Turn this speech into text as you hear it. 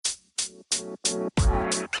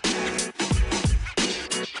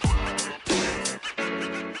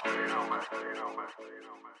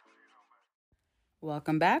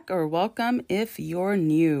Welcome back, or welcome if you're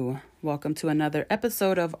new. Welcome to another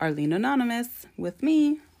episode of Arlene Anonymous with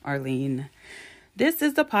me, Arlene. This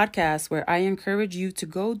is the podcast where I encourage you to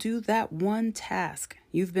go do that one task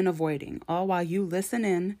you've been avoiding, all while you listen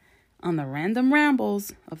in on the random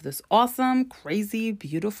rambles of this awesome, crazy,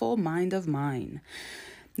 beautiful mind of mine.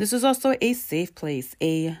 This is also a safe place,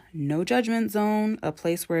 a no judgment zone, a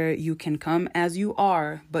place where you can come as you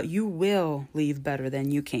are, but you will leave better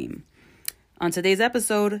than you came. On today's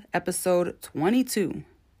episode 22.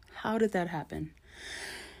 How did that happen?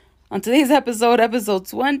 On today's episode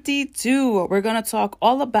 22, we're going to talk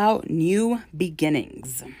all about new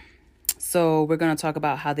beginnings. So we're going to talk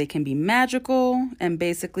about how they can be magical and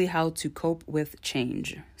basically how to cope with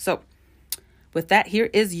change. So with that, here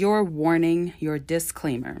is your warning, your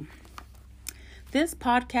disclaimer. This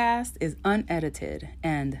podcast is unedited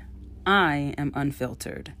and I am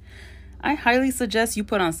unfiltered. I highly suggest you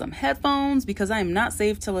put on some headphones because I am not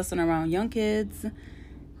safe to listen around young kids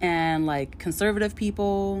and like conservative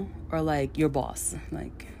people or like your boss.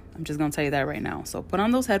 Like, I'm just going to tell you that right now. So put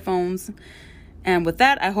on those headphones. And with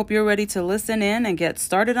that, I hope you're ready to listen in and get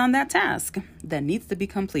started on that task that needs to be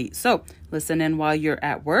complete. So listen in while you're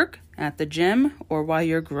at work, at the gym, or while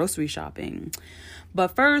you're grocery shopping.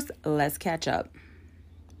 But first, let's catch up.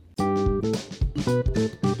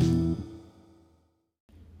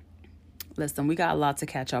 Listen, we got a lot to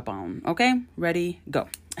catch up on. Okay, ready, go.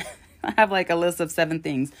 I have like a list of 7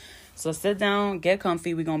 things. So sit down, get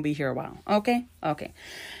comfy. We're going to be here a while. Okay.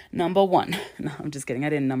 Number 1. No, I'm just kidding. I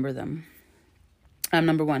didn't number them.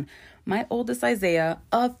 Number 1. My oldest Isaiah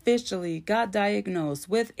officially got diagnosed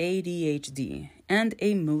with ADHD and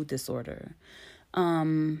a mood disorder.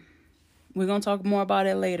 We're going to talk more about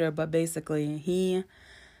it later, but basically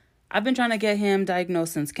I've been trying to get him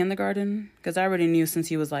diagnosed since kindergarten because I already knew since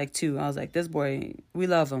he was like 2. I was like, this boy, we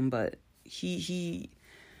love him, but he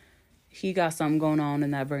got something going on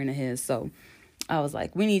in that brain of his. So I was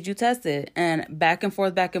like, we need you tested. And back and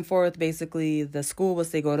forth. Basically, the school would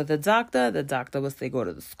say go to the doctor. The doctor would say go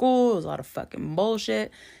to the school. It was a lot of fucking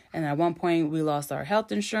bullshit. And at one point, we lost our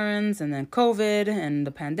health insurance and then COVID and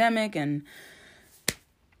the pandemic.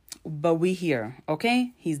 But we here,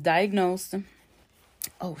 okay? He's diagnosed.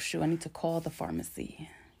 Oh, shoot, I need to call the pharmacy.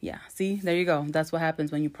 Yeah, see, there you go. That's what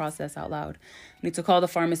happens when you process out loud. I need to call the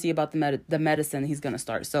pharmacy about the medicine he's going to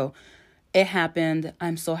start. So it happened.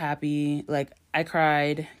 I'm so happy. Like, I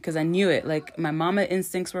cried because I knew it. Like, my mama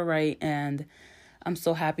instincts were right. And I'm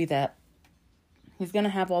so happy that he's going to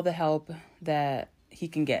have all the help that he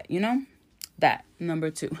can get, you know? That. Number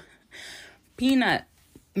 2. Peanut.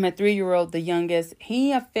 My 3-year-old, the youngest,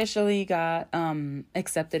 he officially got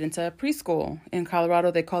accepted into preschool. In Colorado,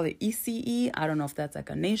 they call it ECE. I don't know if that's like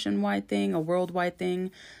a nationwide thing, a worldwide thing,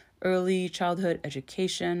 early childhood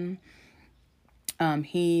education.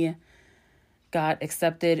 He got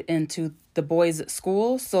accepted into the boys'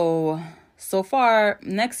 school. So far,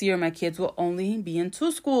 next year, my kids will only be in 2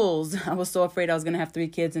 schools. I was so afraid I was going to have 3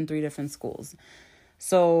 kids in 3 different schools.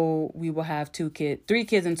 So we will have 3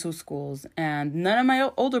 kids in 2 schools. And none of my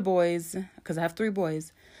older boys, because I have 3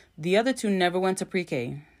 boys, the other 2 never went to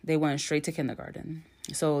pre-K. They went straight to kindergarten.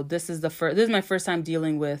 So this is my first time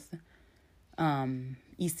dealing with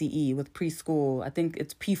ECE, with preschool. I think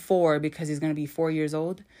it's P4 because he's going to be 4 years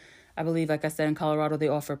old. I believe, like I said, in Colorado, they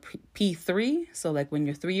offer P3. So like when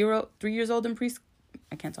you're 3 years old in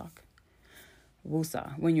I can't talk.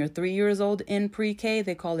 Wusa. When you're 3 years old in pre-K,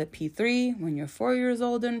 they call it P3. When you're 4 years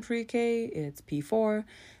old in pre-K, it's P4.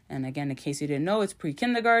 And again, in case you didn't know, it's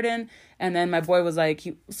pre-kindergarten. And then my boy was like,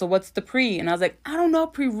 so what's the pre? And I was like, I don't know,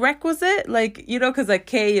 prerequisite? Like, you know, because like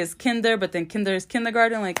K is kinder, but then kinder is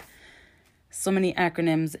kindergarten. Like, so many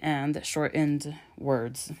acronyms and shortened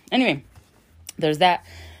words. Anyway, there's that.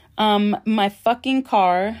 My fucking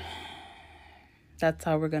car. That's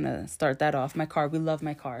how we're going to start that off. My car. We love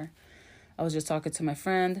my car. I was just talking to my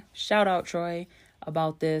friend, shout out Troy,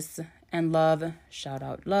 about this, and Love, shout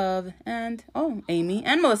out Love, and Amy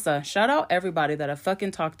and Melissa, shout out everybody that I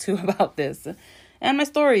fucking talked to about this, and my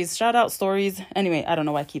stories, shout out stories. Anyway, I don't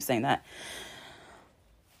know why I keep saying that.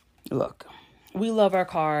 Look, we love our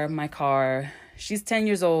car, my car. She's 10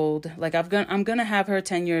 years old. Like I'm gonna have her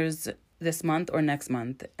 10 years this month or next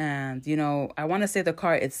month, and you know I want to say the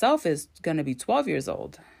car itself is gonna be 12 years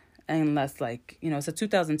old. Unless, like, you know, it's a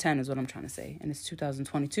 2010 is what I'm trying to say. And it's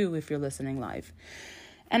 2022 if you're listening live.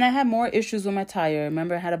 And I had more issues with my tire.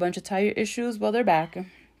 Remember, I had a bunch of tire issues? Well, they're back.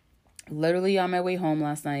 Literally on my way home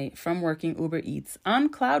last night from working Uber Eats on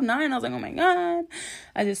cloud nine. I was like, oh my God,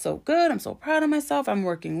 I did so good. I'm so proud of myself. I'm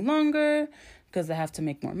working longer because I have to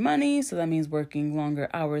make more money. So that means working longer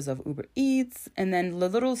hours of Uber Eats. And then the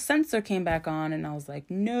little sensor came back on and I was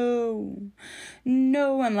like, no.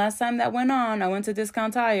 And last time that went on, I went to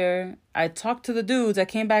Discount Tire. I talked to the dudes. I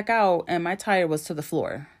came back out and my tire was to the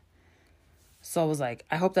floor. So I was like,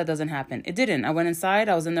 I hope that doesn't happen. It didn't. I went inside.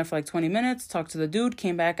 I was in there for like 20 minutes, talked to the dude,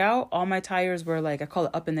 came back out. All my tires were like, I call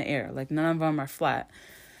it up in the air. Like none of them are flat.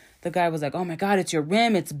 The guy was like, oh my God, it's your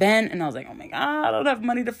rim. It's bent. And I was like, oh my God, I don't have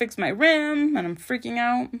money to fix my rim. And I'm freaking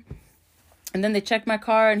out. And then they checked my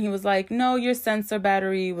car and he was like, no, your sensor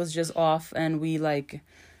battery was just off and we like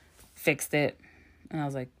fixed it. And I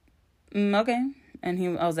was like, okay.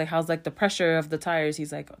 And I was like, how's like the pressure of the tires?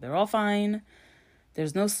 He's like, they're all fine.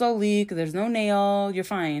 There's no slow leak. There's no nail. You're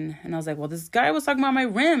fine. And I was like, well, this guy was talking about my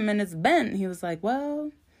rim and it's bent. He was like,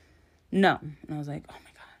 well, no. And I was like, oh my God.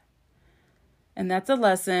 And that's a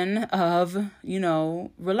lesson of,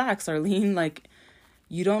 relax, Arlene. Like,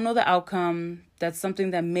 you don't know the outcome. That's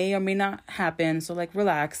something that may or may not happen. So, like,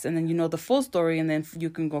 relax. And then you know the full story and then you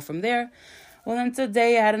can go from there. Well, then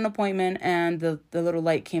today I had an appointment and the little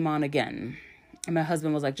light came on again. And my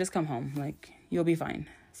husband was like, just come home. Like, you'll be fine.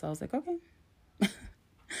 So I was like, okay.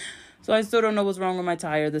 So I still don't know what's wrong with my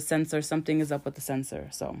tire, the sensor, something is up with the sensor.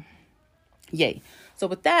 So yay. So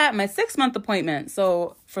with that, my 6-month appointment.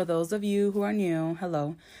 So for those of you who are new,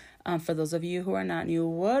 hello. For those of you who are not new,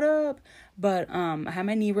 what up? But I had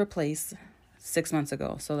my knee replaced 6 months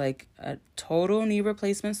ago. So like a total knee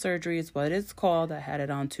replacement surgery is what it's called. I had it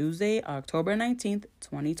on Tuesday, October 19th,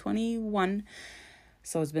 2021.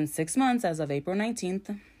 So it's been 6 months as of April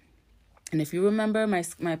 19th. And if you remember, my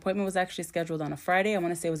appointment was actually scheduled on a Friday. I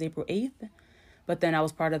want to say it was April 8th. But then I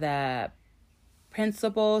was part of that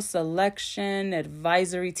principal selection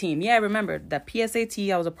advisory team. Yeah, I remember that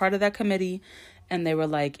PSAT. I was a part of that committee. And they were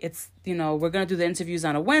like, we're going to do the interviews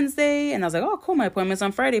on a Wednesday. And I was like, oh, cool. My appointment's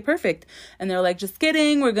on Friday. Perfect. And they're like, just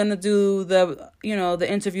kidding. We're going to do the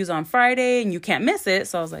interviews on Friday and you can't miss it.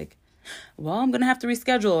 So I was like, well, I'm going to have to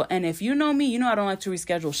reschedule. And if you know me, you know I don't like to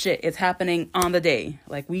reschedule shit. It's happening on the day.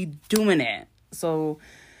 Like, we doing it. So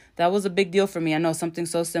that was a big deal for me. I know something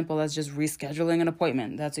so simple as just rescheduling an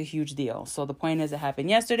appointment. That's a huge deal. So the point is, it happened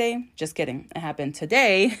yesterday. Just kidding. It happened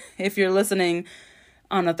today. If you're listening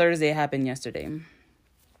on a Thursday, it happened yesterday.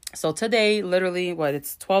 So today, literally,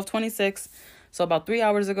 it's 12:26. So about 3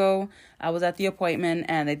 hours ago, I was at the appointment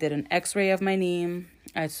and they did an x-ray of my knee.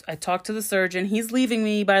 I talked to the surgeon. He's leaving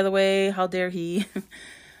me, by the way. How dare he?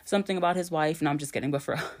 Something about his wife. No, I'm just kidding. But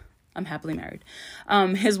I'm happily married.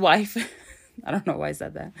 His wife, I don't know why I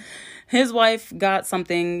said that. His wife got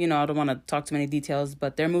something, I don't want to talk too many details,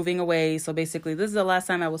 but they're moving away. So basically, this is the last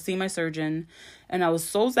time I will see my surgeon. And I was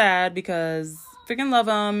so sad because freaking love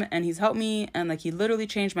him and he's helped me. And like, he literally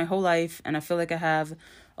changed my whole life. And I feel like I have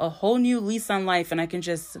a whole new lease on life and I can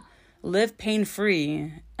just live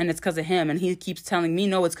pain-free, and it's because of him. And he keeps telling me,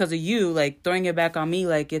 no, it's because of you, like throwing it back on me,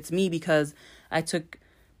 like it's me because I took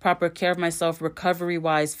proper care of myself,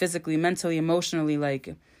 recovery-wise, physically, mentally, emotionally,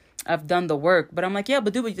 like I've done the work. But I'm like, yeah,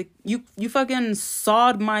 but dude, you fucking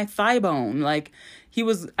sawed my thigh bone. Like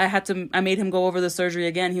I made him go over the surgery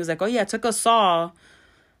again. He was like, oh yeah, I took a saw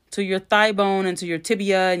to your thigh bone and to your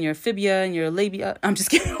tibia and your fibia and your labia. I'm just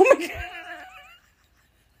kidding. Oh my God.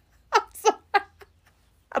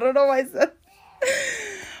 I don't know why I said.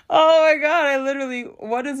 Oh my God,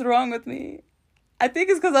 what is wrong with me? I think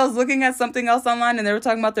it's because I was looking at something else online and they were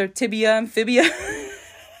talking about their tibia and fibia.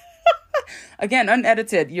 Again,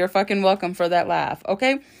 unedited. You're fucking welcome for that laugh,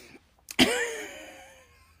 okay?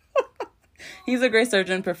 He's a great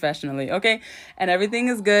surgeon professionally, okay? And everything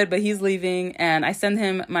is good, but he's leaving. And I send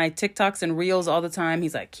him my TikToks and Reels all the time.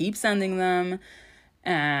 He's like, keep sending them.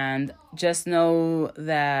 And just know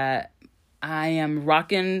that I am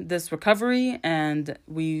rocking this recovery, and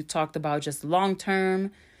we talked about just long term.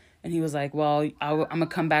 And he was like, well, I'm going to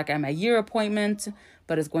come back at my year appointment,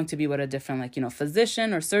 but it's going to be with a different,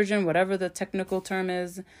 physician or surgeon, whatever the technical term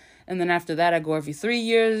is. And then after that, I go every 3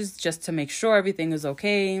 years just to make sure everything is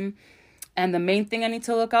okay. And the main thing I need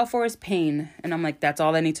to look out for is pain. And I'm like, that's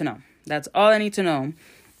all I need to know. That's all I need to know.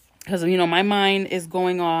 Because, my mind is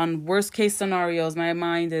going on worst case scenarios. My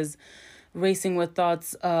mind is racing with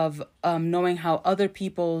thoughts of knowing how other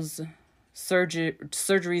people's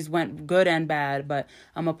surgeries went good and bad. But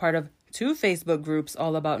I'm a part of 2 Facebook groups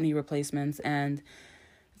all about knee replacements. And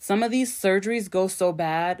some of these surgeries go so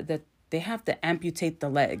bad that they have to amputate the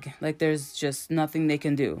leg. Like, there's just nothing they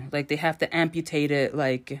can do. Like, they have to amputate it,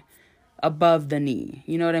 above the knee.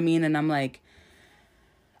 You know what I mean? And I'm like,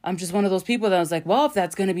 I'm just one of those people that was like, well, if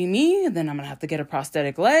that's going to be me, then I'm going to have to get a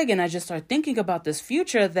prosthetic leg. And I just start thinking about this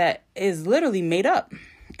future that is literally made up.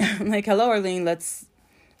 Like, hello, Arlene,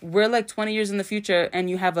 we're like 20 years in the future and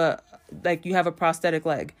you have a prosthetic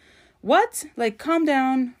leg. What? Like, calm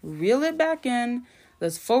down, reel it back in.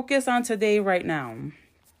 Let's focus on today right now.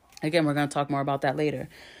 Again, we're going to talk more about that later.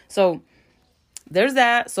 So there's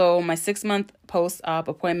that. So my 6-month post-op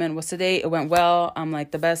appointment was today. It went well. I'm like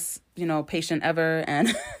the best, patient ever.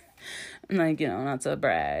 And I'm like, not to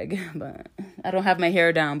brag, but I don't have my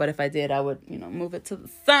hair down. But if I did, I would, move it to the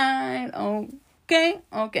side. Okay.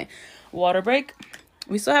 Water break.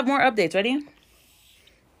 We still have more updates. Ready?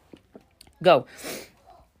 Go.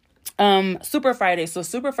 Super Friday. So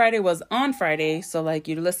Super Friday was on Friday. So like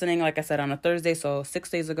you're listening, like I said, on a Thursday. So 6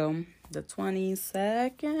 days ago, the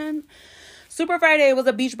 22nd. Super Friday was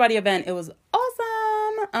a Beachbody event. It was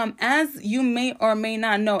awesome. As you may or may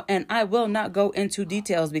not know, and I will not go into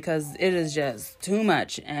details because it is just too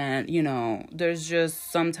much. And, there's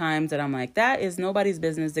just some times that I'm like, that is nobody's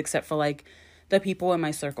business except for like the people in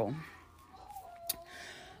my circle.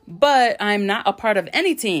 But I'm not a part of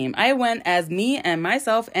any team. I went as me and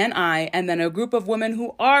myself and then a group of women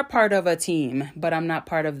who are part of a team, but I'm not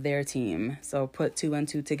part of their team. So put 2 and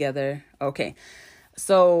 2 together. Okay.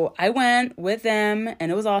 So I went with them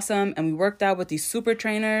and it was awesome. And we worked out with these super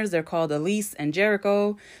trainers. They're called Elise and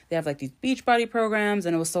Jericho. They have like these Beachbody programs.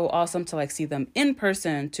 And it was so awesome to like see them in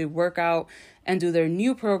person to work out and do their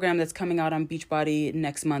new program that's coming out on Beachbody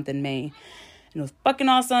next month in May. And it was fucking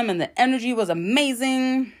awesome. And the energy was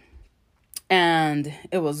amazing. And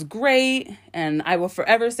it was great. And I will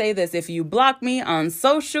forever say this. If you block me on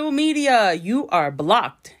social media, you are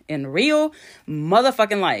blocked in real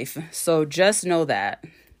motherfucking life. So just know that.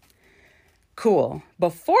 Cool.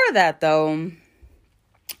 Before that, though,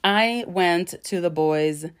 I went to the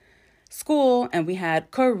boys' school and we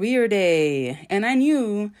had career day. And I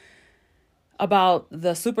knew about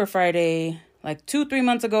the Super Friday like 2-3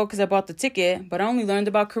 months ago because I bought the ticket. But I only learned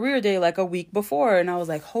about career day like a week before. And I was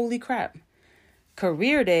like, holy crap.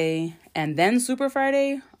 Career day and then Super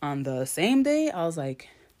Friday on the same day. I was like,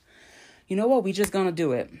 you know what? We just gonna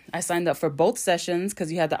do it. I signed up for both sessions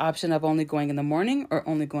because you had the option of only going in the morning or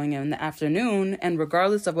only going in the afternoon. And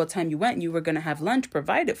regardless of what time you went, you were going to have lunch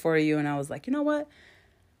provided for you. And I was like, you know what?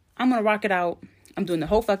 I'm going to rock it out. I'm doing the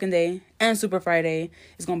whole fucking day and Super Friday.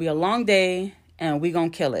 It's going to be a long day and we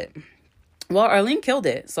going to kill it. Well, Arlene killed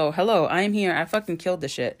it. So hello, I am here. I fucking killed the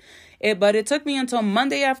shit. But it took me until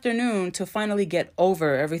Monday afternoon to finally get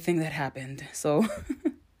over everything that happened. So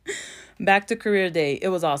back to career day. It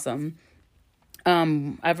was awesome.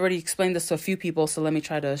 I've already explained this to a few people, so let me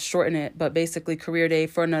try to shorten it. But basically, career day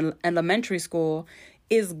for an elementary school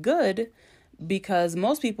is good because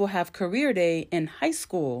most people have career day in high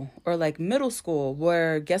school or like middle school,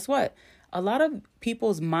 where guess what? A lot of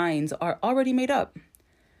people's minds are already made up.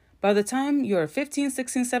 By the time you're 15,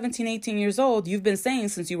 16, 17, 18 years old, you've been saying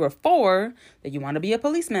since you were 4 that you want to be a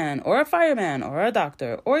policeman or a fireman or a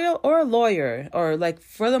doctor or a lawyer or like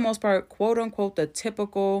for the most part, quote unquote, the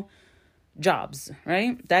typical jobs,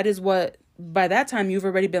 right? That is what, by that time, you've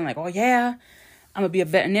already been like, oh yeah, I'm going to be a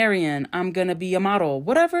veterinarian. I'm going to be a model,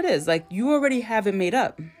 whatever it is. Like you already have it made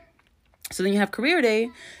up. So then you have career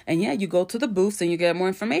day and yeah, you go to the booths and you get more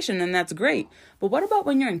information and that's great. But what about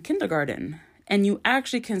when you're in kindergarten? And you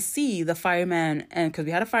actually can see the fireman, and because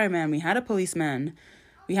we had a fireman, we had a policeman,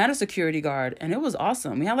 we had a security guard, and it was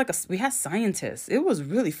awesome. We had scientists. It was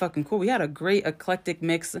really fucking cool. We had a great eclectic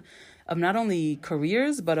mix of not only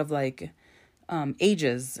careers, but of like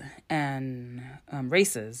ages and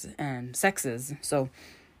races and sexes. So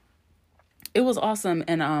it was awesome.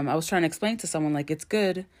 And I was trying to explain to someone like it's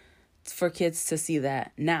good for kids to see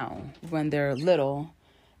that now when they're little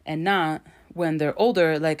and not when they're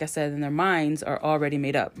older, like I said, and their minds are already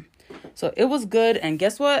made up. So it was good. And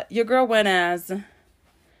guess what? Your girl went as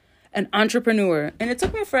an entrepreneur. And it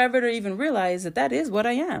took me forever to even realize that that is what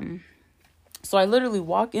I am. So I literally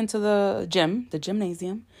walk into the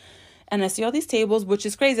gymnasium, and I see all these tables, which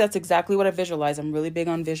is crazy. That's exactly what I visualize. I'm really big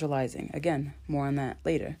on visualizing. Again, more on that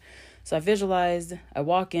later. So I visualized, I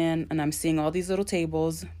walk in, and I'm seeing all these little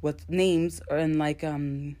tables with names and like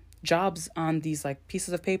jobs on these like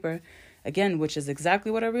pieces of paper. Again, which is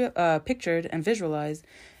exactly what I pictured and visualized.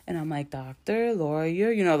 And I'm like, doctor,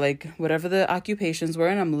 lawyer, like whatever the occupations were.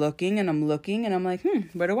 And I'm looking and I'm like,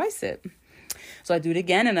 where do I sit? So I do it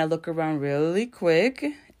again and I look around really quick.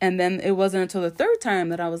 And then it wasn't until the third time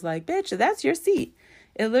that I was like, bitch, that's your seat.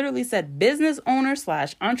 It literally said business owner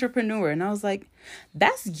 / entrepreneur. And I was like,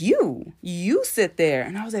 that's you. You sit there.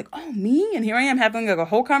 And I was like, oh, me? And here I am having like a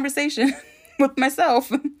whole conversation with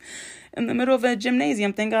myself. in the middle of a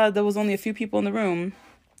gymnasium. Thank God there was only a few people in the room.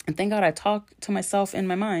 And thank God I talked to myself in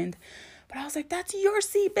my mind. But I was like, that's your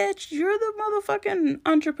seat, bitch. You're the motherfucking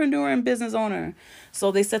entrepreneur and business owner. So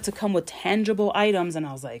they said to come with tangible items. And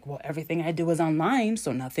I was like, well, everything I do is online.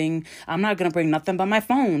 So I'm not going to bring nothing but my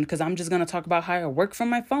phone, because I'm just going to talk about how I work from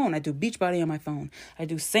my phone. I do Beachbody on my phone. I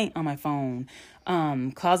do Saint on my phone.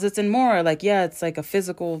 Closets and more. Like, yeah, it's like a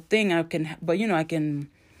physical thing.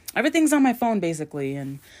 Everything's on my phone basically.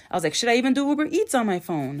 And I was like, should I even do Uber Eats on my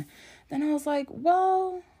phone? Then I was like,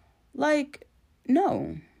 well, like,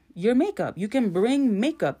 no. Your makeup. You can bring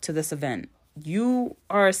makeup to this event. You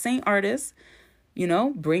are a Saint artist,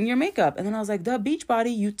 bring your makeup. And then I was like,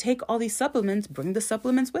 Beachbody, you take all these supplements, bring the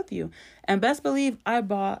supplements with you. And best believe I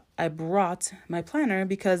brought my planner,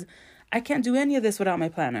 because I can't do any of this without my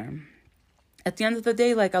planner. At the end of the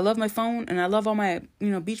day, like, I love my phone and I love all my,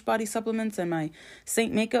 Beachbody supplements and my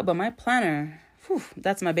Saint makeup, but my planner,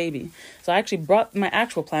 that's my baby. So I actually brought my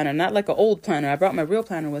actual planner, not like an old planner. I brought my real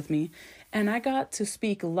planner with me. And I got to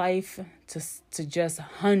speak life to just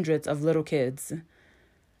hundreds of little kids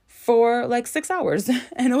for like 6 hours.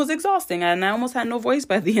 And it was exhausting. And I almost had no voice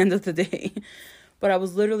by the end of the day. But I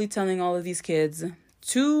was literally telling all of these kids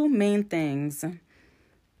 2 main things. And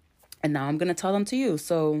now I'm going to tell them to you.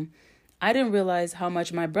 So I didn't realize how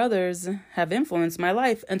much my brothers have influenced my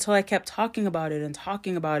life until I kept talking about it. And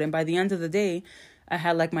by the end of the day, I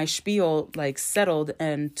had like my spiel like settled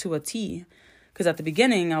and to a T. Because at the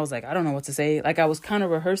beginning, I was like, I don't know what to say. Like, I was kind of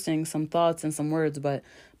rehearsing some thoughts and some words. But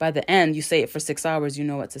by the end, you say it for 6 hours, you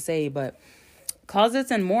know what to say. But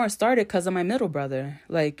Closets and More started because of my middle brother.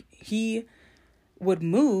 Like, he would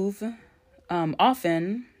move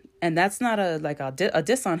often. And that's not a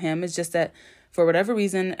diss on him. It's just that for whatever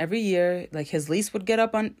reason, every year, like, his lease would get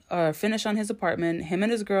up on or finish on his apartment. Him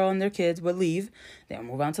and his girl and their kids would leave. They would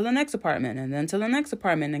move on to the next apartment and then to the next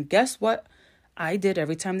apartment. And guess what I did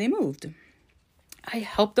every time they moved? I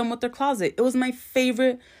helped them with their closet. It was my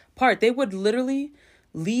favorite part. They would literally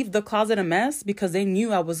leave the closet a mess because they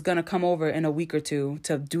knew I was going to come over in a week or two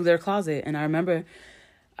to do their closet. And I remember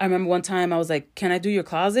one time I was like, can I do your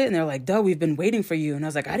closet? And they're like, duh, we've been waiting for you. And I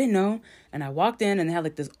was like, I didn't know. And I walked in and they had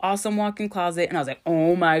like this awesome walk-in closet. And I was like,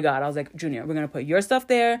 oh my God. I was like, Junior, we're going to put your stuff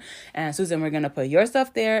there. And Susan, we're going to put your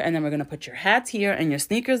stuff there. And then we're going to put your hats here and your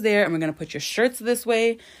sneakers there. And we're going to put your shirts this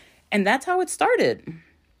way. And that's how it started.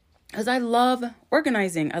 Because I love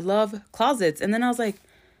organizing. I love closets. And then I was like,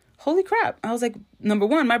 holy crap. I was like, number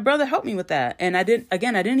one, my brother helped me with that. And I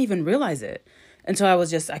didn't even realize it until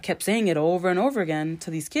I kept saying it over and over again to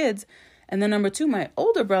these kids. And then number two, my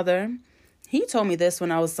older brother, he told me this when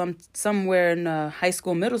I was somewhere in high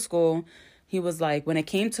school, middle school. He was like, when it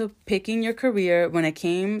came to picking your career, when it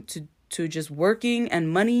came to just working and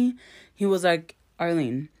money, he was like,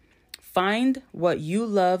 Arlene, find what you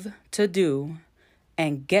love to do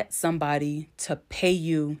and get somebody to pay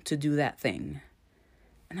you to do that thing.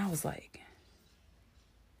 And I was like,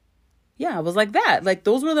 yeah, I was like that. Like,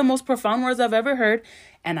 those were the most profound words I've ever heard.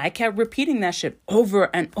 And I kept repeating that shit over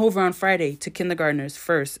and over on Friday to kindergartners,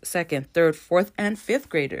 1st, 2nd, 3rd, 4th, and 5th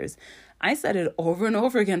graders. I said it over and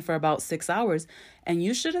over again for about 6 hours. And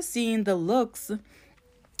you should have seen the looks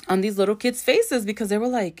on these little kids' faces, because they were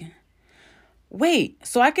like, wait,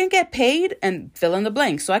 so I can get paid and fill in the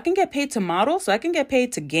blank. So I can get paid to model. So I can get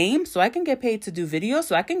paid to game. So I can get paid to do videos.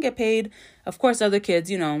 So I can get paid, of course, other kids,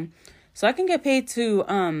 So I can get paid to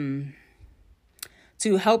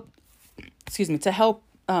help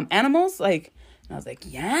animals. Like, and I was like,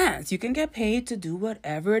 yes, you can get paid to do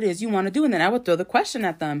whatever it is you want to do. And then I would throw the question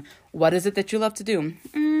at them. What is it that you love to do?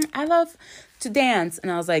 I love to dance. And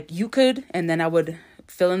I was like, you could. And then I would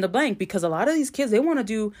fill in the blank, because a lot of these kids, they want to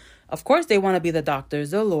do, of course, they want to be the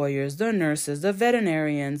doctors, the lawyers, the nurses, the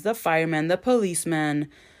veterinarians, the firemen, the policemen,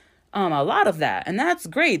 a lot of that. And that's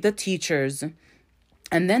great. The teachers.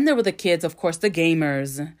 And then there were the kids, of course, the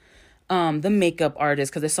gamers, the makeup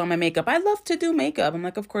artists, because they saw my makeup. I love to do makeup. I'm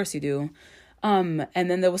like, of course you do. And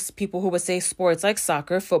then there was people who would say sports like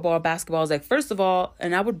soccer, football, basketball. I was like, first of all,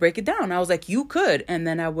 and I would break it down. I was like, you could. And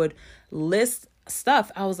then I would list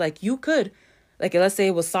stuff. I was like, you could. Like, let's say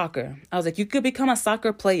it was soccer. I was like, you could become a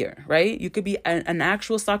soccer player, right? You could be an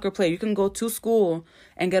actual soccer player. You can go to school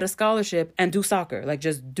and get a scholarship and do soccer. Like,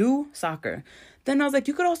 just do soccer. Then I was like,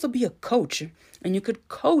 you could also be a coach, and you could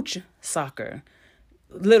coach soccer.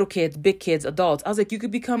 Little kids, big kids, adults. I was like, you could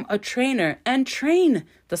become a trainer and train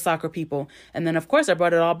the soccer people. And then, of course, I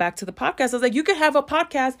brought it all back to the podcast. I was like, you could have a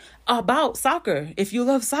podcast about soccer if you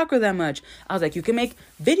love soccer that much. I was like, you can make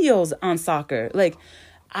videos on soccer. Like,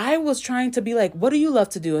 I was trying to be like, what do you love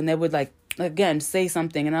to do? And they would like again, say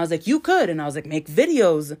something. And I was like, you could. And I was like, make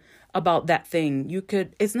videos about that thing. You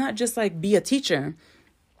could, it's not just like be a teacher.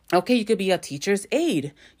 Okay, you could be a teacher's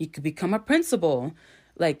aide. You could become a principal.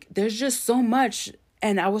 Like, there's just so much.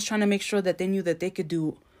 And I was trying to make sure that they knew that they could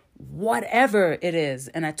do whatever it is.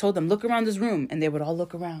 And I told them, look around this room. And they would all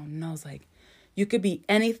look around. And I was like, you could be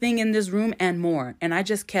anything in this room and more. And I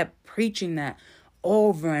just kept preaching that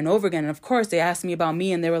over and over again. And of course, they asked me about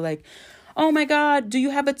me and they were like, oh my God, do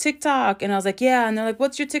you have a TikTok? And I was like, yeah. And they're like,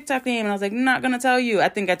 what's your TikTok name? And I was like, not going to tell you. I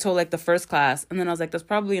think I told like the first class. And then I was like, that's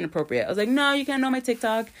probably inappropriate. I was like, no, you can't know my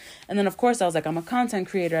TikTok. And then of course I was like, I'm a content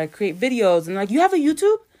creator. I create videos. And like, you have a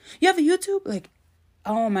YouTube? You have a YouTube? Like,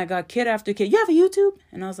 oh my God, kid after kid, you have a YouTube?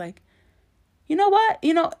 And I was like, you know what?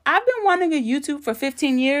 I've been wanting a YouTube for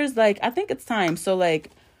 15 years. Like, I think it's time. So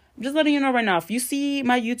like, I'm just letting you know right now, if you see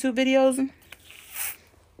my YouTube videos,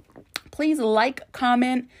 please like,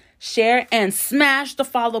 comment, share, and smash the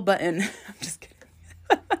follow button. I'm just kidding.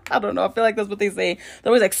 I don't know. I feel like that's what they say.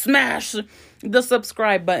 They're always like, smash the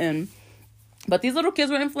subscribe button. But these little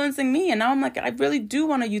kids were influencing me. And now I'm like, I really do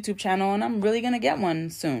want a YouTube channel. And I'm really going to get one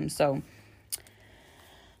soon. So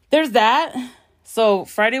there's that. So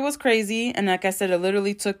Friday was crazy. And like I said, it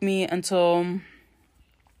literally took me until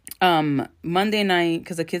Monday night,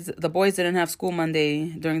 because the boys didn't have school Monday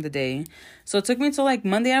during the day. So it took me until like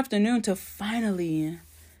Monday afternoon to finally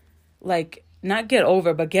like not get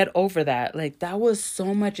over, but get over that. Like, that was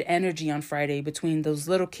so much energy on Friday between those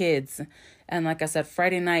little kids. And like I said,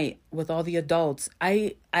 Friday night with all the adults,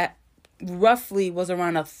 I roughly was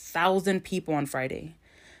around 1,000 people on Friday.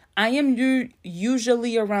 I am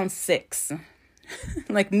usually around 6.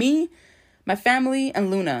 Like me, my family,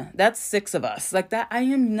 and Luna. That's 6 of us. Like that, I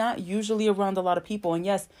am not usually around a lot of people. And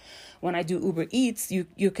yes, when I do Uber Eats,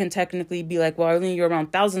 you can technically be like, well, Arlene, you're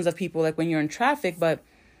around thousands of people, like when you're in traffic. But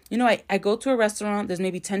I go to a restaurant, there's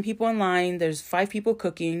maybe 10 people in line, there's 5 people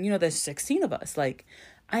cooking, there's 16 of us. Like,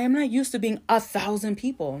 I am not used to being 1,000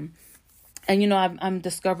 people. And, I'm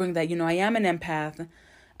discovering that, I am an empath.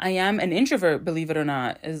 I am an introvert, believe it or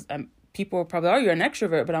not. People probably are, you're an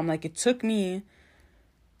extrovert, but I'm like, it took me,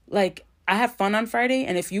 like, I had fun on Friday.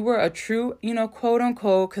 And if you were a true, quote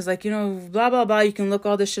unquote, because like, blah, blah, blah, you can look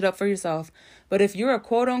all this shit up for yourself. But if you're a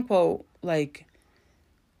quote unquote, like,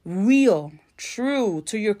 real, true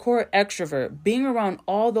to your core extrovert, being around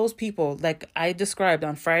all those people like I described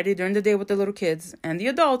on Friday during the day with the little kids and the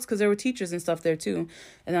adults, because there were teachers and stuff there too.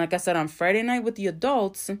 And then, like I said, on Friday night with the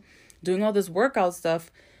adults doing all this workout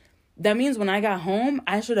stuff, that means when I got home,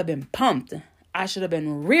 I should have been pumped. I should have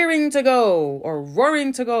been rearing to go or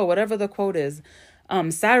roaring to go, whatever the quote is.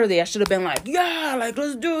 Saturday, I should have been like, yeah, like,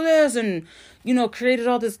 let's do this. And, created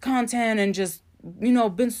all this content and just,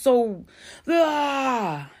 been so,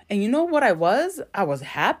 And you know what I was? I was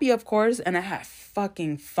happy, of course, and I had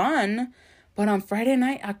fucking fun. But on Friday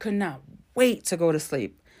night, I could not wait to go to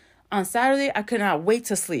sleep. On Saturday, I could not wait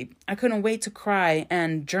to sleep. I couldn't wait to cry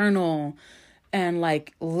and journal and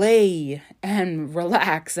like lay and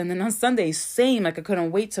relax. And then on Sunday, same. Like, I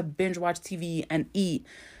couldn't wait to binge watch TV and eat.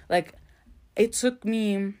 Like, it took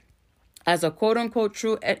me, as a quote unquote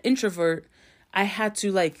true introvert, I had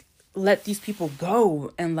to like let these people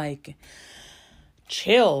go and like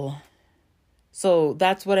chill. So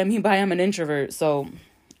that's what I mean by I'm an introvert. So,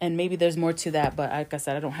 and maybe there's more to that, but like I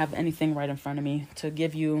said, I don't have anything right in front of me to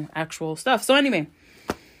give you actual stuff. So anyway,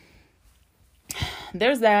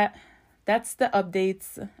 there's that. That's the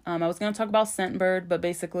updates. I was going to talk about Scentbird, but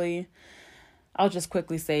basically I'll just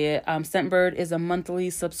quickly say it. Scentbird is a monthly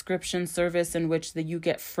subscription service in which you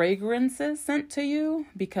get fragrances sent to you,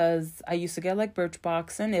 because I used to get like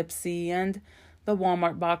Birchbox and Ipsy and the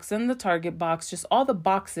Walmart box and the Target box, just all the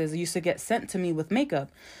boxes used to get sent to me with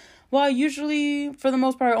makeup. Well, I usually, for the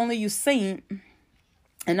most part, only use Saint.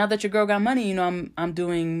 And now that your girl got money, I'm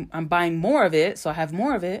buying more of it, so I have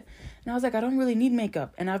more of it. And I was like, I don't really need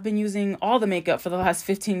makeup. And I've been using all the makeup for the last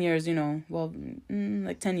 15 years,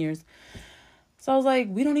 like 10 years. So I was like,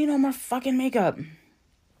 we don't need no more fucking makeup.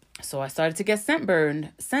 So I started to get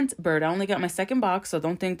Scentbird. I only got my second box, so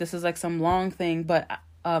don't think this is like some long thing, but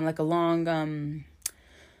like a long,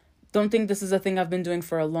 don't think this is a thing I've been doing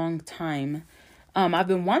for a long time. I've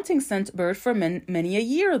been wanting Scentbird for many a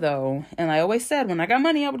year though. And I always said when I got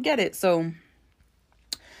money, I would get it. So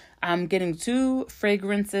I'm getting 2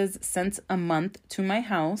 fragrances sent a month to my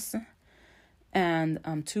house, and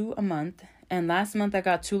 2 a month. And last month I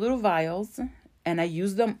got 2 little vials, and I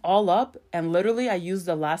used them all up. And literally I used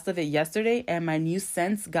the last of it yesterday, and my new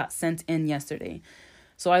scents got sent in yesterday.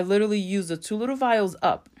 So I literally used the 2 little vials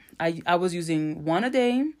up. I was using 1 a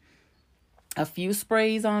day, a few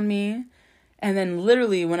sprays on me, And then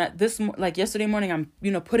literally like yesterday morning,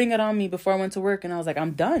 I'm, putting it on me before I went to work, and I was like,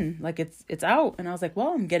 I'm done. Like it's out. And I was like, well,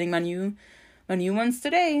 I'm getting my new ones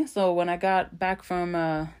today. So when I got back from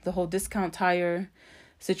the whole discount tire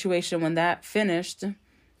situation, when that finished, and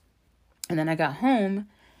then I got home,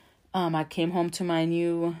 I came home to my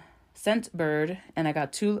new Scentbird, and I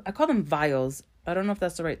got I call them vials. I don't know if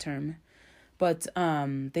that's the right term, but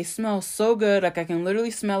they smell so good. Like I can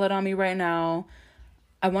literally smell it on me right now.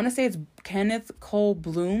 I want to say it's Kenneth Cole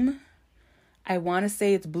Bloom. I want to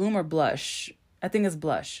say it's Bloom or Blush. I think it's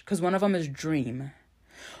Blush, because one of them is Dream.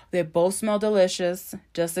 They both smell delicious,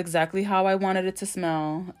 just exactly how I wanted it to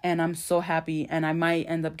smell, and I'm so happy. And I might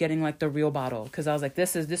end up getting like the real bottle, because I was like,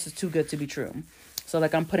 this is too good to be true. So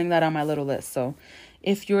like I'm putting that on my little list. So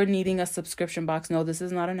if you're needing a subscription box, no, this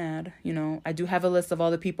is not an ad. I do have a list of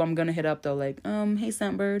all the people I'm gonna hit up though. Like, hey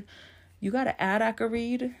Scentbird, you got an ad I could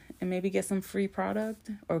read and maybe get some free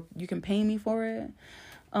product, or you can pay me for it.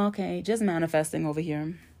 Okay, just manifesting over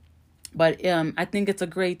here. But I think it's a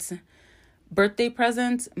great birthday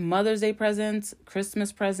present, Mother's Day present,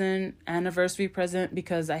 Christmas present, anniversary present,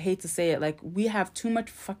 because I hate to say it, like we have too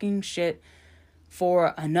much fucking shit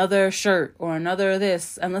for another shirt or another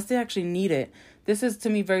this, unless they actually need it. This is to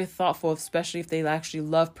me very thoughtful, especially if they actually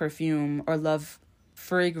love perfume or love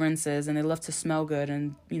fragrances and they love to smell good.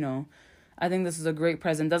 And, I think this is a great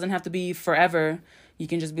present. Doesn't have to be forever. You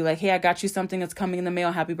can just be like, hey, I got you something that's coming in the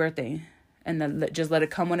mail. Happy birthday. And then just let it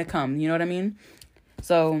come when it comes. You know what I mean?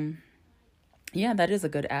 So, yeah, that is a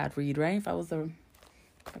good ad read, right? If I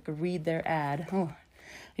could read their ad. Oh,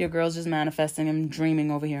 your girl's just manifesting and dreaming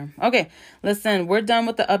over here. Okay, listen, we're done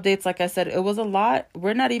with the updates. Like I said, it was a lot.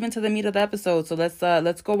 We're not even to the meat of the episode. So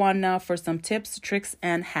let's go on now for some tips, tricks,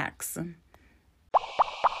 and hacks.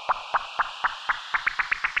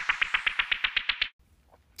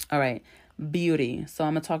 All right, beauty. So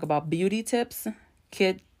I'm going to talk about beauty tips,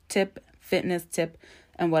 kid tip, fitness tip,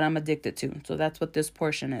 and what I'm addicted to. So that's what this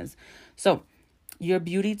portion is. So your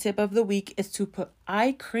beauty tip of the week is to put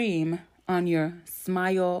eye cream on your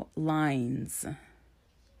smile lines.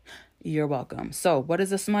 You're welcome. So what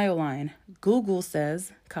is a smile line? Google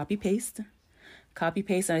says copy paste.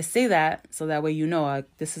 And I say that so that way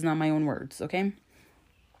this is not my own words, okay?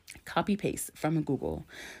 Copy paste from Google.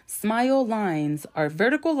 Smile lines are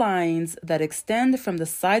vertical lines that extend from the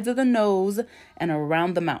sides of the nose and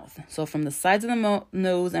around the mouth. So from the sides of the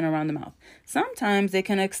nose and around the mouth. Sometimes they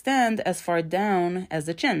can extend as far down as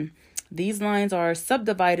the chin. These lines are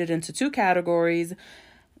subdivided into two categories,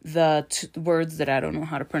 words that I don't know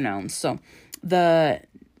how to pronounce. So the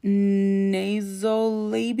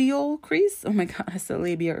nasolabial crease. Oh my God, I said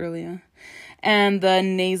labia earlier. And the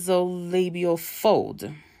nasolabial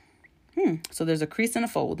fold. So there's a crease and a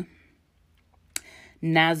fold.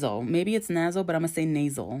 Nasal. Maybe it's nasal, but I'm going to say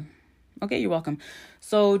nasal. Okay, you're welcome.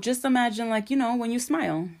 So just imagine when you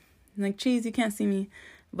smile. Like, geez, you can't see me.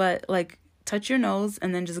 But touch your nose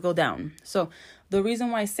and then just go down. So the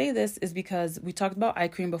reason why I say this is because we talked about eye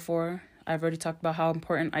cream before. I've already talked about how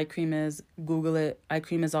important eye cream is. Google it. Eye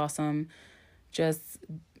cream is awesome. Just,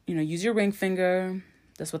 use your ring finger.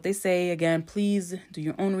 That's what they say. Again, please do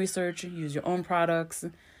your own research. Use your own products.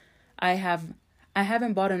 I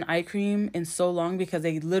haven't bought an eye cream in so long because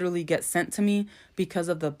they literally get sent to me because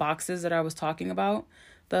of the boxes that I was talking about.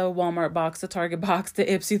 The Walmart box, the Target box, the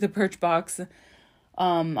Ipsy, the Birch box.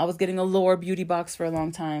 I was getting a Lore Beauty box for a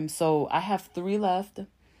long time. So I have 3 left.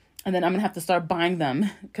 And then I'm going to have to start buying them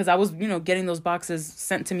because I was, getting those boxes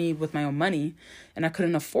sent to me with my own money. And I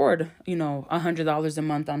couldn't afford, $100 a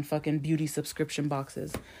month on fucking beauty subscription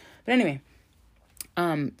boxes. But anyway,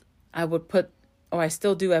 I would I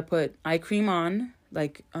still do. I put eye cream on,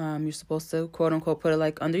 you're supposed to quote unquote put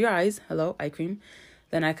it under your eyes. Hello, eye cream.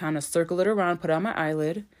 Then I kind of circle it around, put it on my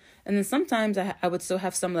eyelid. And then sometimes I would still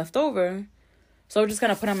have some left over. So I would just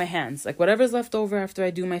kind of put on my hands, whatever's left over after I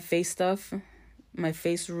do my face stuff, my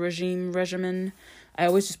face regimen. I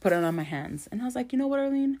always just put it on my hands. And I was like, you know what,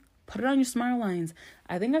 Arlene? Put it on your smile lines.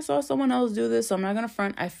 I think I saw someone else do this, so I'm not going to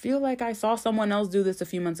front. I feel like I saw someone else do this a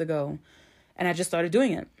few months ago. And I just started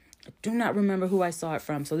doing it. I do not remember who I saw it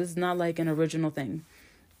from, so this is not an original thing.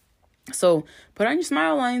 So put on your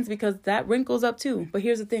smile lines because that wrinkles up too. But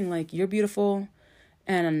here's the thing, you're beautiful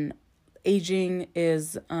and aging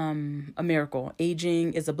is a miracle.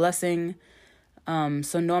 Aging is a blessing.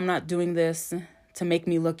 So no, I'm not doing this to make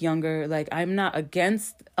me look younger. I'm not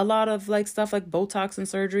against a lot of stuff like Botox and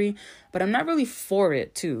surgery, but I'm not really for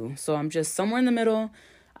it too. So I'm just somewhere in the middle.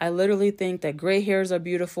 I literally think that gray hairs are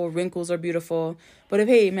beautiful, wrinkles are beautiful. But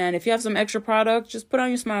if you have some extra product, just put on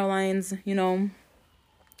your smile lines.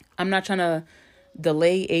 I'm not trying to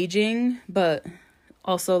delay aging, but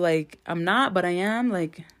Also, like, I'm not, but I am.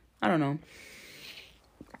 Like, I don't know.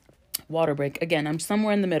 Water break. Again, I'm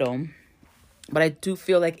somewhere in the middle. But I do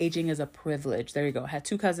feel like aging is a privilege. There you go. I had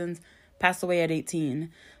 2 cousins, passed away at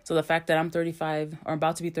 18. So the fact that I'm 35 or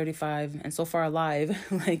about to be 35 and so far alive,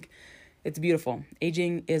 like, it's beautiful.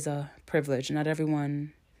 Aging is a privilege. Not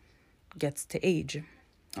everyone gets to age.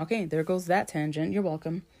 Okay, there goes that tangent. You're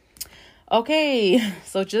welcome. Okay,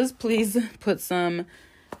 so just please put some,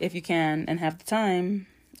 if you can and have the time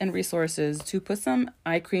and resources, to put some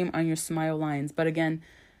eye cream on your smile lines. But again,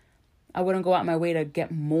 I wouldn't go out my way to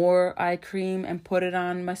get more eye cream and put it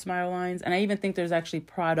on my smile lines. And I even think there's actually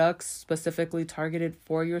products specifically targeted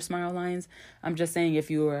for your smile lines. I'm just saying, if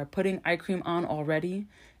you are putting eye cream on already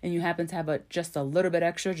and you happen to have just a little bit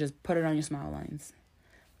extra, just put it on your smile lines.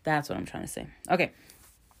 That's what I'm trying to say. Okay.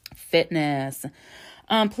 Fitness.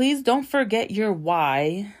 Please don't forget your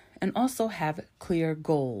why, and also have clear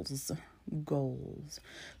goals.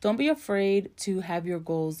 Don't be afraid to have your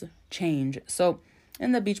goals change. So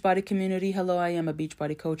in the Beachbody community, hello, I am a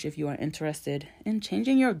Beachbody coach if you are interested in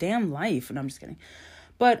changing your damn life. And I'm just kidding.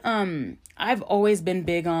 But I've always been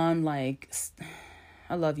big on, like,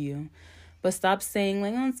 I love you, but stop saying,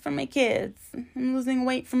 like, oh, it's for my kids. I'm losing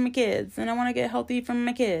weight from my kids, and I want to get healthy from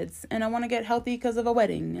my kids, and I want to get healthy because of a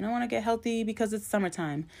wedding, and I want to get healthy because it's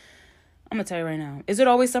summertime. I'm going to tell you right now. Is it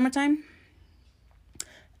always summertime?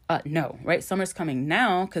 No, right? Summer's coming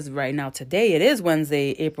now, because right now, today, it is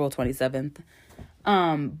Wednesday, April 27th.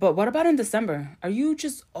 But what about in December? Are you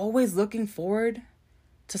just always looking forward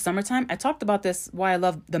to summertime? I talked about this, why I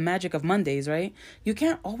love the magic of Mondays, right? You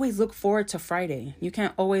can't always look forward to Friday. You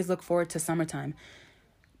can't always look forward to summertime.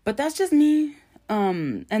 But that's just me.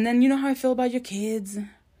 And then you know how I feel about your kids.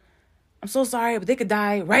 I'm so sorry, but they could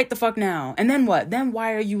die right the fuck now. And then what? Then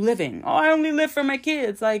why are you living? Oh, I only live for my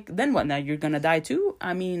kids. Like, then what? Now you're gonna die too?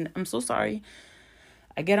 I mean, I'm so sorry.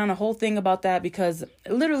 I get on a whole thing about that because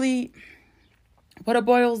literally what it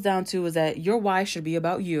boils down to is that your why should be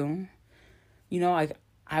about you. You know, like,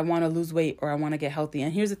 I want to lose weight or I want to get healthy.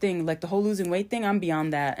 And here's the thing, like, the whole losing weight thing, I'm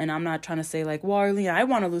beyond that. And I'm not trying to say, like, well, Arlene, I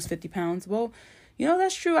want to lose 50 pounds. Well, you know,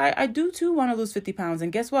 that's true. I do too want to lose 50 pounds.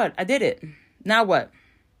 And guess what? I did it. Now what?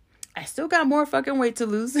 I still got more fucking weight to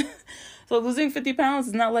lose. So losing 50 pounds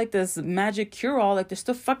is not like this magic cure-all. Like, there's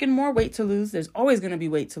still fucking more weight to lose. There's always going to be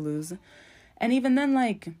weight to lose. And even then,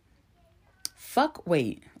 like, fuck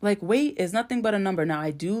weight. Like, weight is nothing but a number. Now,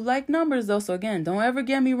 I do like numbers, though. So again, don't ever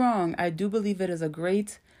get me wrong. I do believe it is a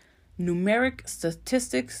great numeric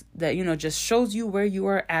statistics that, you know, just shows you where you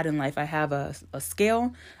are at in life. I have a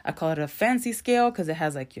scale. I call it a fancy scale because it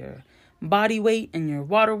has, like, your body weight and your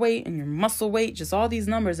water weight and your muscle weight, just all these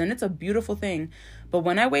numbers. And it's a beautiful thing. But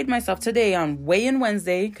when I weighed myself today on Weigh-In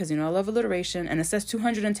Wednesday, because, you know, I love alliteration, and it says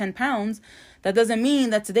 210 pounds, that doesn't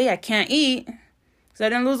mean that today I can't eat because I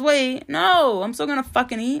didn't lose weight. No, I'm still going to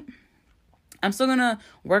fucking eat. I'm still going to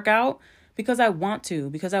work out because I want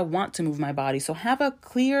to move my body. So have a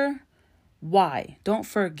clear why. Don't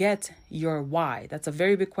forget your why. That's a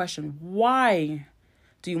very big question. Why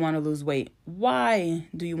do you want to lose weight? Why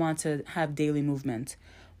do you want to have daily movement?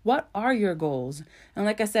 What are your goals? And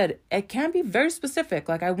like I said, it can be very specific.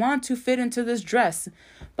 Like, I want to fit into this dress.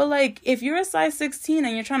 But, like, if you're a size 16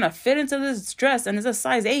 and you're trying to fit into this dress and it's a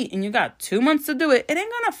size 8 and you got 2 months to do it, it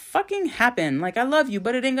ain't gonna fucking happen. Like, I love you,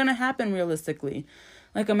 but it ain't gonna happen realistically.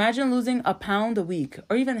 Like, imagine losing a pound a week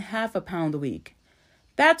or even half a pound a week.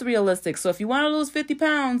 That's realistic. So if you want to lose 50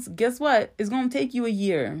 pounds, guess what? It's going to take you a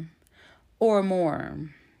year or more.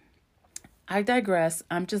 I digress.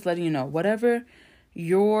 I'm just letting you know, whatever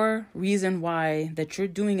your reason why that you're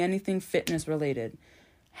doing anything fitness related,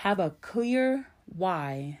 have a clear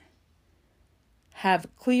why, have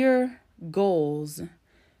clear goals,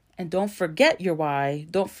 and don't forget your why,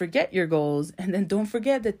 don't forget your goals, and then don't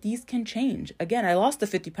forget that these can change. Again, I lost the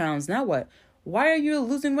 50 pounds. Now what? Why are you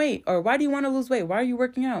losing weight? Or why do you want to lose weight? Why are you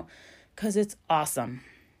working out? Because it's awesome.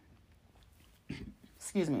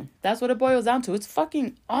 Excuse me. That's what it boils down to. It's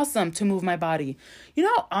fucking awesome to move my body. You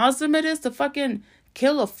know how awesome it is to fucking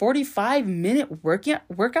kill a 45-minute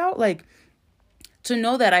workout? Like, to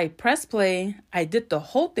know that I press play, I did the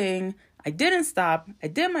whole thing, I didn't stop, I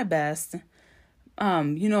did my best.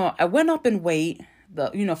 You know, I went up in weight.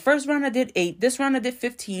 First round I did 8. This round I did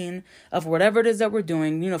 15 of whatever it is that we're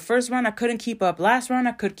doing. You know, first round I couldn't keep up. Last round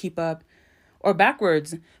I could keep up. Or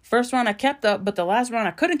backwards. First round I kept up, but the last round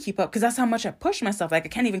I couldn't keep up because that's how much I pushed myself. Like, I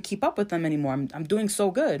can't even keep up with them anymore. I'm doing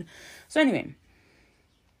so good. So anyway,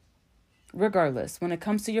 regardless, when it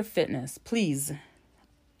comes to your fitness, please,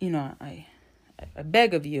 you know, I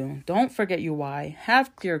beg of you, don't forget your why.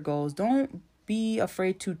 Have clear goals. Don't be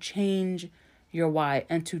afraid to change your why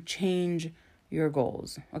and to change your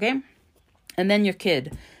goals. Okay. And then your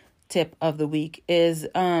kid tip of the week is,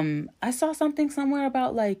 I saw something somewhere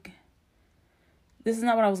about like, this is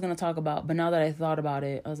not what I was going to talk about, but now that I thought about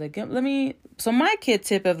it, I was like, so my kid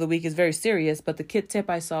tip of the week is very serious, but the kid tip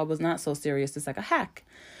I saw was not so serious. It's like a hack.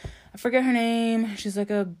 I forget her name. She's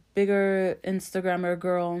like a bigger Instagrammer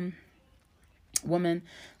girl, woman,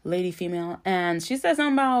 lady, female. And she said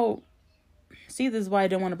something about, see, this is why I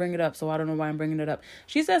didn't want to bring it up, so I don't know why I'm bringing it up.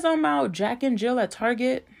 She said something about Jack and Jill at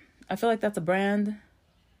Target. I feel like that's a brand.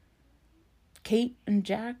 Kate and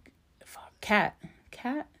Jack? Cat?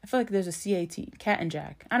 I feel like there's a CAT. Cat and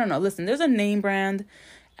Jack. I don't know. Listen, there's a name brand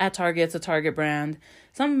at Target. It's a Target brand.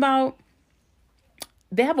 Something about,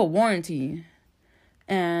 they have a warranty.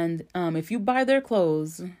 And if you buy their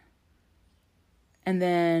clothes, and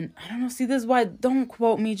then, I don't know, see, this is why, don't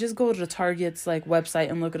quote me, just go to the Target's like website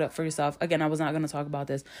and look it up for yourself. Again, I was not going to talk about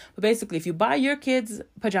this. But basically, if you buy your kids'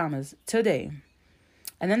 pajamas today,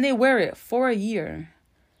 and then they wear it for a year,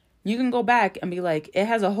 you can go back and be like, it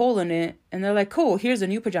has a hole in it. And they're like, cool, here's a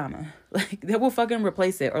new pajama. Like, they will fucking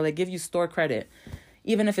replace it or like give you store credit,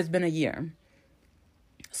 even if it's been a year.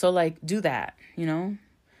 So like, do that, you know,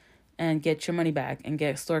 and get your money back and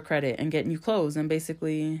get store credit and get new clothes. And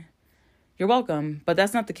basically, you're welcome. But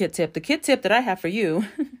that's not the kid tip. The kid tip that I have for you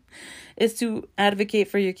is to advocate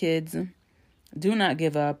for your kids. Do not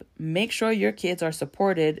give up. Make sure your kids are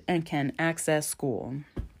supported and can access school.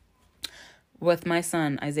 With my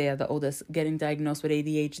son, Isaiah, the oldest, getting diagnosed with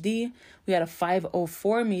ADHD, we had a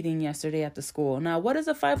 504 meeting yesterday at the school. Now, what is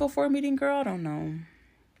a 504 meeting, girl? I don't know.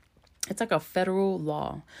 It's like a federal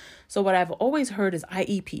law. So what I've always heard is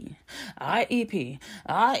IEP.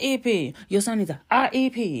 Your son needs an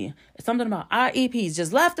IEP. It's something about IEPs,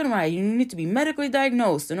 just left and right. You need to be medically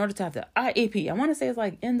diagnosed in order to have the IEP. I want to say it's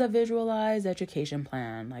like individualized education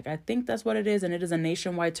plan. Like, I think that's what it is. And it is a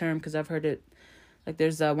nationwide term because I've heard it. Like,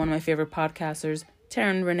 there's one of my favorite podcasters,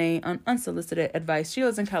 Taryn Renee, on Unsolicited Advice. She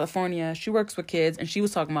lives in California. She works with kids, and she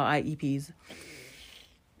was talking about IEPs.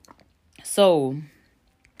 So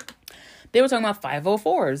they were talking about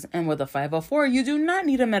 504s. And with a 504, you do not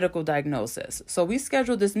need a medical diagnosis. So we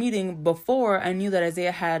scheduled this meeting before I knew that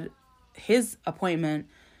Isaiah had his appointment.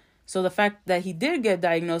 So the fact that he did get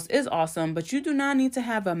diagnosed is awesome, but you do not need to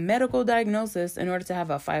have a medical diagnosis in order to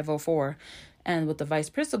have a 504. And what the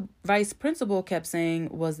vice principal kept saying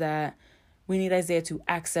was that we need Isaiah to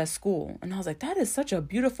access school. And I was like, that is such a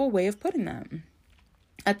beautiful way of putting that.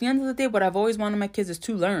 At the end of the day, what I've always wanted my kids is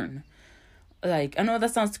to learn. Like, I know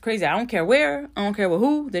that sounds crazy. I don't care where. I don't care with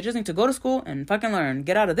who. They just need to go to school and fucking learn.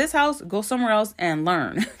 Get out of this house, go somewhere else and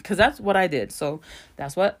learn. Because that's what I did. So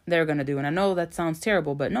that's what they're going to do. And I know that sounds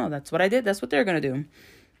terrible, but no, that's what I did. That's what they're going to do.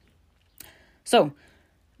 So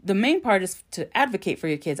the main part is to advocate for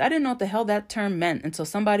your kids. I didn't know what the hell that term meant until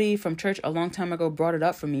somebody from church a long time ago brought it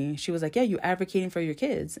up for me. She was like, yeah, you advocating for your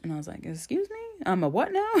kids. And I was like, excuse me? I'm a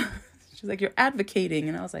what now? She's like, you're advocating.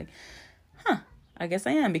 And I was like, I guess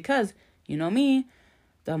I am. Because, you know me,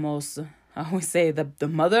 I always say the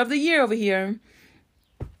mother of the year over here.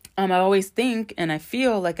 I always think and I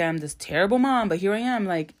feel like I'm this terrible mom. But here I am,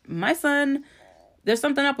 like, my son, there's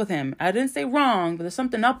something up with him. I didn't say wrong, but there's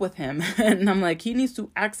something up with him. And I'm like, he needs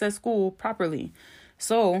to access school properly.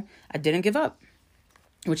 So I didn't give up,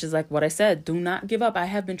 which is like what I said. Do not give up. I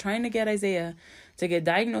have been trying to get Isaiah to get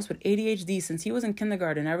diagnosed with ADHD since he was in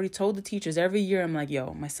kindergarten. I already told the teachers every year, I'm like,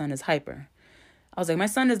 yo, my son is hyper. I was like, my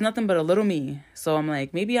son is nothing but a little me. So I'm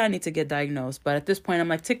like, maybe I need to get diagnosed. But at this point, I'm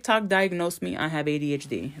like, TikTok diagnosed me. I have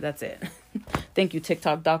ADHD. That's it. Thank you,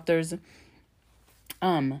 TikTok doctors.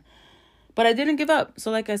 But I didn't give up.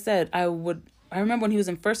 So like I said, I remember when he was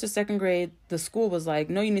in 1st or 2nd grade, the school was like,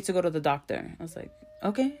 no, you need to go to the doctor. I was like,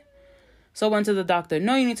 okay. So I went to the doctor.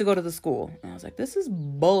 No, you need to go to the school. And I was like, this is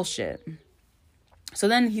bullshit. So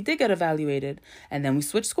then he did get evaluated. And then we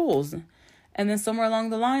switched schools. And then somewhere along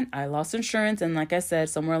the line, I lost insurance. And like I said,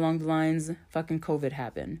 somewhere along the lines, fucking COVID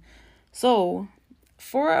happened. So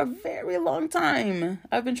for a very long time,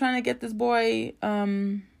 I've been trying to get this boy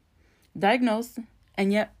diagnosed.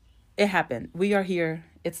 And yet it happened. We are here.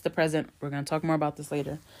 It's the present. We're going to talk more about this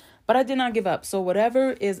later. But I did not give up. So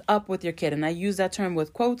whatever is up with your kid, and I use that term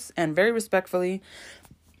with quotes and very respectfully,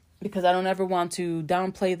 because I don't ever want to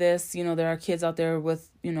downplay this. You know, there are kids out there with,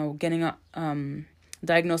 you know, getting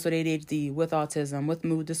diagnosed with ADHD, with autism, with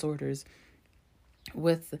mood disorders,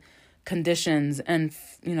 with conditions and,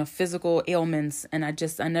 you know, physical ailments. And I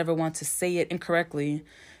never want to say it incorrectly.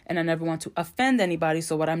 And I never want to offend anybody.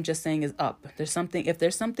 So what I'm just saying is up. If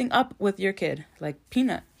there's something up with your kid, like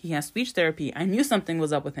Peanut, he has speech therapy. I knew something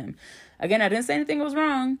was up with him. Again, I didn't say anything was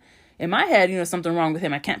wrong. in my head, something wrong with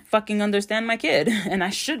him. I can't fucking understand my kid. And I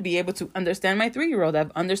should be able to understand my 3-year-old. I've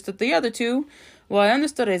understood the other two. Well, I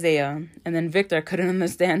understood Isaiah. And then Victor, I couldn't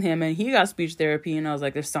understand him. And he got speech therapy. And I was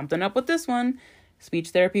like, there's something up with this one. Speech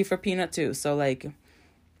therapy for Peanut too. So like,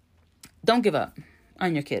 don't give up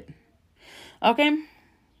on your kid. Okay,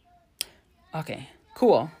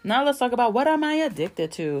 cool. Now let's talk about what am I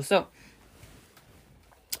addicted to. So,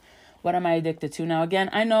 what am I addicted to? Now, again,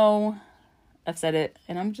 I know I've said it,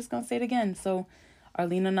 and I'm just going to say it again. So,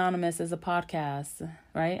 Arlene Anonymous is a podcast,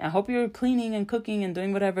 right? I hope you're cleaning and cooking and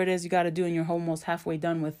doing whatever it is you got to do, and you're almost halfway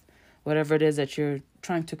done with whatever it is that you're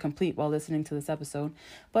trying to complete while listening to this episode.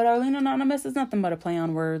 But Arlene Anonymous is nothing but a play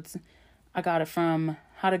on words. I got it from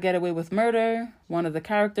How to Get Away with Murder. One of the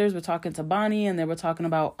characters were talking to Bonnie, and they were talking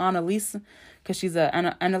about Annalise, because she's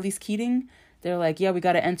Annalise Keating. They're like, yeah, we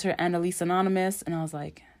got to enter Annalise Anonymous. And I was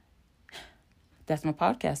like, that's my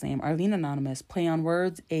podcast name, Arlene Anonymous. Play on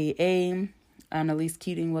words, AA. Annalise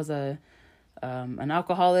Keating was an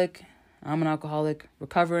alcoholic. I'm an alcoholic,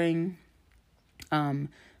 recovering. 10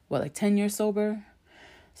 years sober?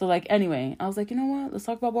 So anyway, I was like, you know what? Let's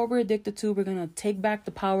talk about what we're addicted to. We're going to take back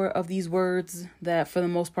the power of these words that for the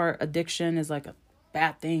most part, addiction is like a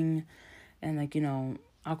bad thing. And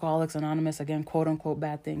Alcoholics Anonymous, again, quote unquote,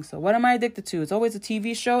 bad thing. So what am I addicted to? It's always a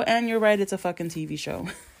TV show. And you're right, it's a fucking TV show.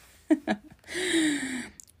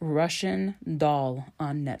 Russian Doll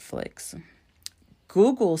on Netflix.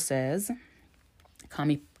 Google says,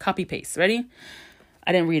 copy paste. Ready?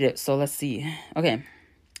 I didn't read it, so let's see. Okay.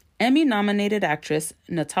 Emmy-nominated actress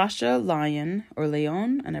Natasha Lyonne,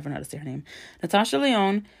 I never know how to say her name. Natasha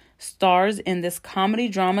Lyonne stars in this comedy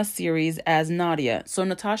drama series as Nadia. So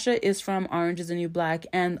Natasha is from Orange is the New Black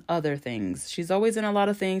and other things. She's always in a lot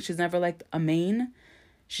of things. She's never like a main.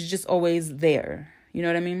 She's just always there. You know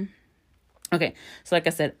what I mean? Okay, so like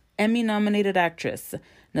I said, Emmy-nominated actress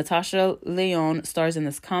Natasha Lyonne stars in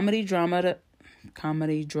this comedy drama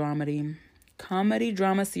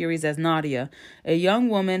series as Nadia, a young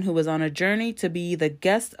woman who was on a journey to be the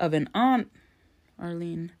guest of an aunt.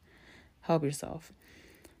 Arlene, help yourself.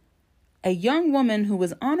 A young woman who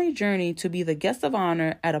was on a journey to be the guest of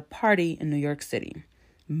honor at a party in New York City.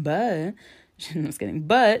 But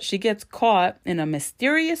she gets caught in a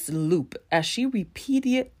mysterious loop as she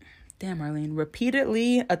repeatedly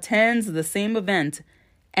attends the same event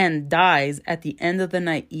and dies at the end of the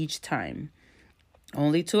night each time,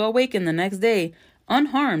 only to awaken the next day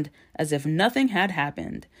unharmed as if nothing had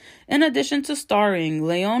happened. In addition to starring,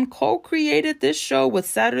 Lyonne co-created this show with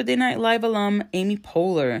Saturday Night Live alum Amy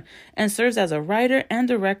Poehler and serves as a writer and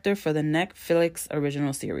director for the Netflix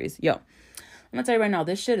original series. Yo, I'm gonna tell you right now,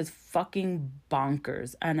 this shit is fucking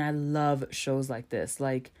bonkers, and I love shows like this.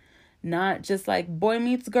 Like, not just like boy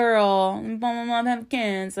meets girl, blah, blah, blah, have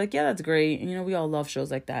kids. Like, yeah, that's great. We all love shows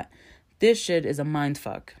like that. This shit is a mind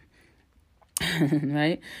fuck.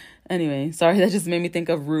 Right? Anyway, sorry, that just made me think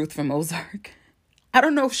of Ruth from Ozark. I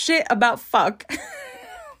don't know shit about fuck.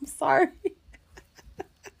 I'm sorry.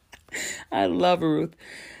 I love Ruth.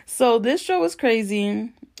 So this show is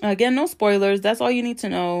crazy. Again, no spoilers. That's all you need to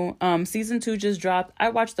know. Season 2 just dropped. I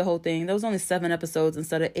watched the whole thing. There was only 7 episodes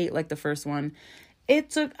instead of 8 like the first one.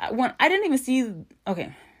 It took one. I didn't even see the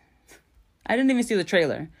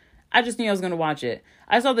trailer. I just knew I was going to watch it.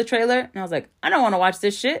 I saw the trailer and I was like, I don't want to watch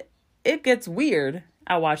this shit. It gets weird.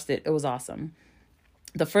 I watched it. It was awesome.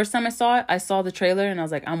 The first time I saw it, I saw the trailer and I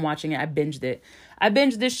was like, I'm watching it. I binged it. I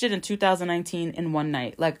binged this shit in 2019 in one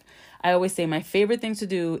night. Like I always say, my favorite thing to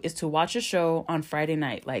do is to watch a show on Friday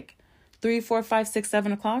night, like 3, 4, 5, 6,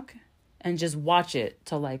 7 o'clock, and just watch it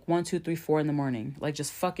till like 1, 2, 3, 4 in the morning. Like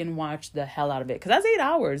just fucking watch the hell out of it. Because that's 8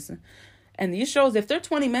 hours. And these shows, if they're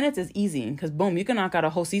 20 minutes, it's easy. Because boom, you can knock out a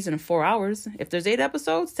whole season in 4 hours. If there's 8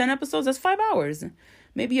 episodes, 10 episodes, that's 5 hours.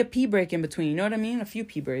 Maybe a pee break in between. You know what I mean? A few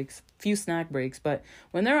pee breaks, a few snack breaks. But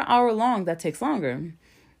when they're an hour long, that takes longer.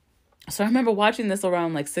 So I remember watching this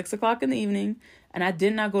around like 6 o'clock in the evening. And I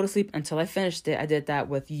did not go to sleep until I finished it. I did that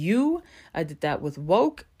with You. I did that with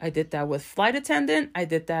Woke. I did that with Flight Attendant. I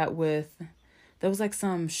did that with... There was like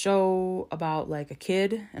some show about like a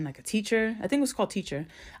kid and like a teacher. I think it was called Teacher.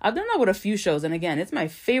 I've done that with a few shows. And again, it's my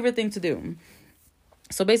favorite thing to do.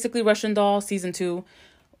 So basically Russian Doll season 2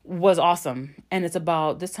 was awesome. And it's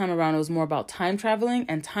about, this time around, it was more about time traveling.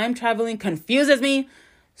 And time traveling confuses me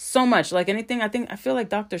so much. Like anything, I feel like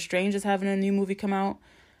Doctor Strange is having a new movie come out.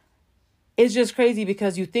 It's just crazy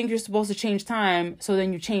because you think you're supposed to change time. So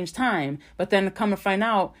then you change time. But then come and find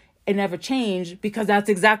out, it never changed because that's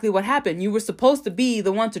exactly what happened. You were supposed to be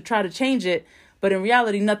the one to try to change it, but in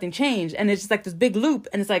reality, nothing changed. And it's just like this big loop.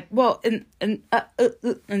 And it's like, well, and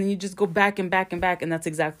you just go back and back and back. And that's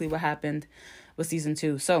exactly what happened with season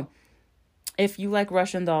 2. So if you like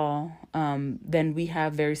Russian Doll, then we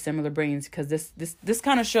have very similar brains, because this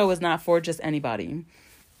kind of show is not for just anybody.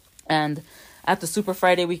 And at the Super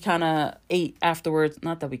Friday, we kind of ate afterwards.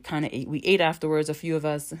 Not that we kind of ate. We ate afterwards, a few of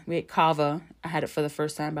us. We ate kava. I had it for the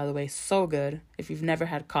first time, by the way. So good. If you've never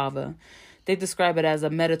had kava. They describe it as a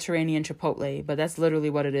Mediterranean Chipotle, but that's literally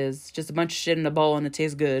what it is. Just a bunch of shit in a bowl and it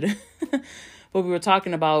tastes good. But we were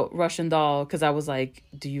talking about Russian Doll because I was like,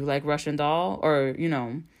 do you like Russian Doll? Or,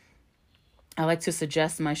 I like to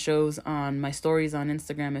suggest my shows on my stories on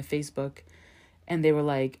Instagram and Facebook. And they were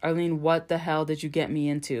like, Arlene, what the hell did you get me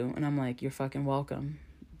into? And I'm like, you're fucking welcome.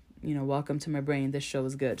 Welcome to my brain. This show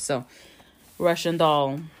is good. So, Russian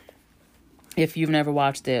Doll, if you've never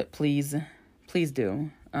watched it, please do.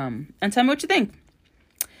 And tell me what you think.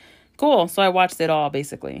 Cool. So I watched it all,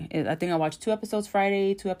 basically. I think I watched 2 episodes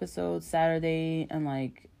Friday, 2 episodes Saturday, and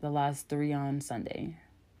like the last 3 on Sunday.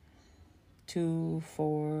 2,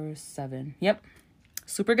 4, 7. Yep.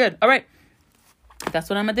 Super good. All right. That's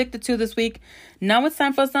what I'm addicted to this week. Now it's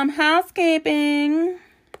time for some housekeeping.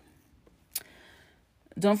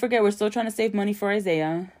 Don't forget, we're still trying to save money for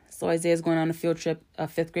Isaiah. So Isaiah's going on a field trip, a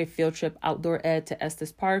 5th grade field trip, outdoor ed, to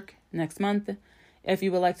Estes Park next month. If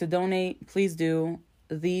you would like to donate, please do.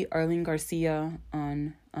 The Arlene Garcia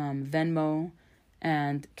on Venmo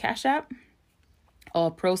and Cash App.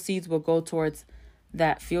 All proceeds will go towards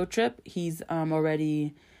that field trip. We've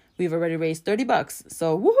already raised $30.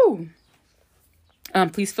 So woohoo!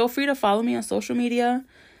 Please feel free to follow me on social media.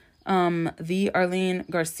 The Arlene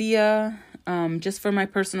Garcia, just for my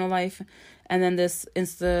personal life. And then this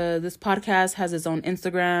podcast has its own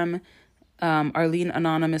Instagram. Arlene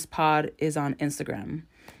Anonymous Pod is on Instagram.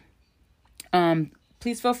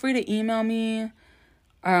 Please feel free to email me,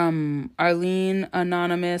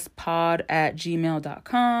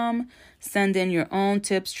 arleneanonymouspod@gmail.com. Send in your own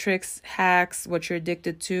tips, tricks, hacks, what you're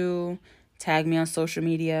addicted to. Tag me on social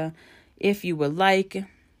media if you would like.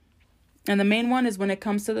 And the main one is, when it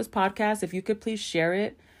comes to this podcast, if you could please share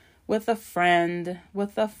it with a friend,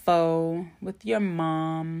 with a foe, with your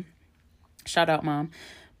mom. Shout out, Mom.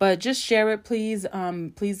 But just share it, please.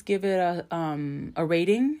 Please give it a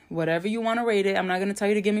rating, whatever you want to rate it. I'm not going to tell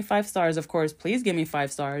you to give me 5 stars, of course. Please give me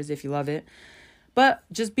 5 stars if you love it. But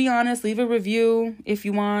just be honest. Leave a review if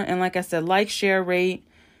you want. And like I said, like, share, rate,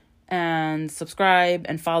 and subscribe,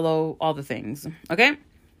 and follow, all the things. Okay?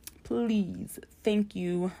 Please. Thank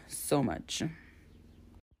you so much.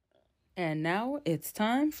 And now it's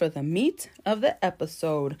time for the meat of the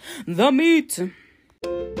episode. The meat.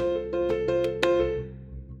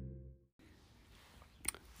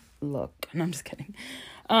 Look, no, I'm just kidding.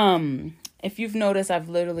 If you've noticed, I've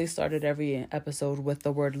literally started every episode with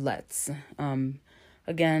the word let's.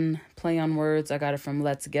 Again, play on words. I got it from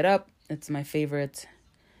Let's Get Up. It's my favorite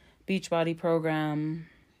Beachbody program.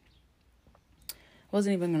 I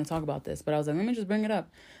wasn't even going to talk about this, but I was like, let me just bring it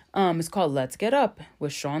up. It's called Let's Get Up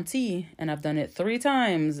with Shaun T, and I've done it 3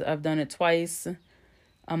 times. I've done it twice.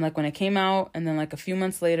 Like when it came out, and then like a few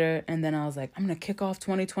months later, and then I was like, I'm going to kick off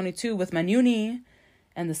 2022 with my new knee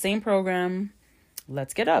and the same program,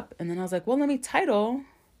 Let's Get Up. And then I was like, well, let me title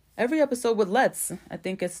every episode with Let's. I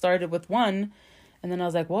think it started with 1, and then I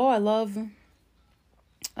was like, well, I love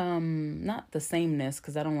not the sameness,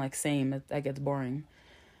 because I don't like same. That gets boring.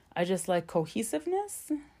 I just like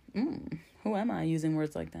cohesiveness. Who am I using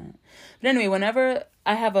words like that? But anyway, whenever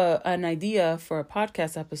I have an idea for a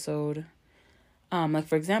podcast episode, like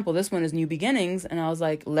for example, this one is New Beginnings, and I was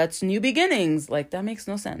like, let's New Beginnings. Like, that makes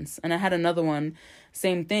no sense. And I had another one,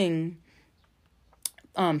 same thing.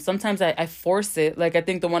 Sometimes I force it. Like, I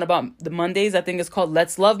think the one about the Mondays, I think it's called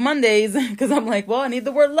Let's Love Mondays, because I'm like, well, I need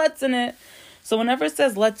the word let's in it. So whenever it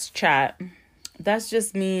says let's chat, that's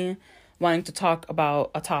just me wanting to talk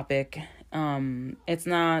about a topic. It's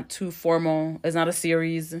not too formal. It's not a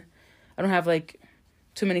series. I don't have like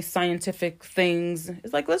too many scientific things.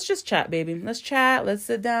 It's like, let's just chat, baby. Let's chat. Let's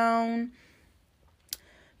sit down.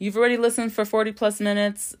 You've already listened for 40 plus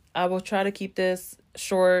minutes. I will try to keep this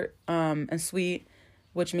short and sweet,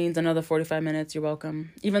 which means another 45 minutes. You're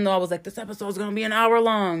welcome. Even though I was like, this episode is going to be an hour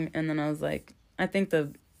long. And then I was like, I bet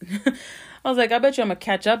you I'm going to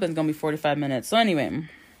catch up. It's going to be 45 minutes. So anyway,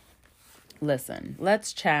 listen,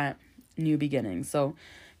 let's chat New Beginnings. So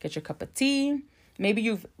get your cup of tea. Maybe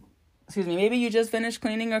you just finished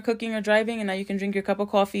cleaning or cooking or driving, and now you can drink your cup of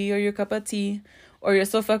coffee or your cup of tea, or you're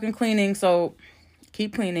still fucking cleaning. So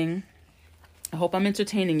keep cleaning. I hope I'm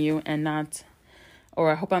entertaining you and not,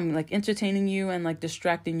 or I hope I'm like entertaining you and like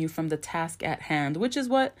distracting you from the task at hand,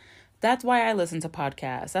 that's why I listen to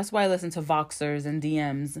podcasts. That's why I listen to Voxers and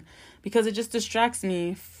DMs, because it just distracts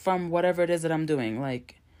me from whatever it is that I'm doing.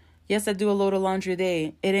 Like, Yes, I do a load of laundry a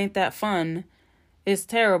day. It ain't that fun. It's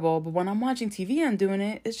terrible. But when I'm watching TV and doing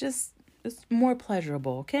it, it's more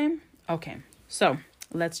pleasurable. Okay? Okay. So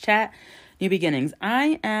let's chat new beginnings.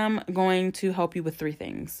 I am going to help you with 3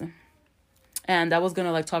 things. And I was going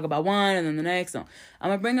to like talk about one and then the next. No, I'm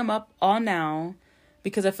going to bring them up all now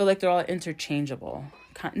because I feel like they're all interchangeable.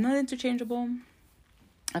 Not interchangeable.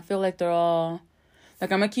 I feel like they're all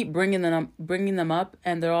like, I'm going to keep bringing them up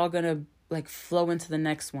and they're all going to like flow into the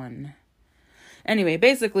next one. Anyway,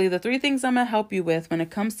 basically the 3 things I'm going to help you with when it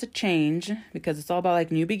comes to change, because it's all about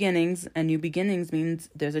like new beginnings, and new beginnings means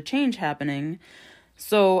there's a change happening.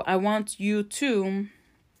 So I want you to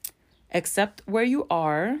accept where you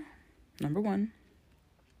are. Number 1.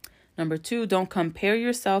 Number 2, don't compare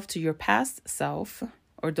yourself to your past self,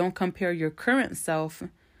 or don't compare your current self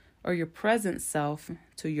or your present self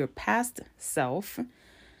to your past self.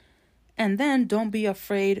 And then don't be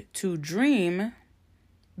afraid to dream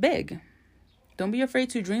big. Don't be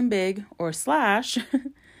afraid to dream big or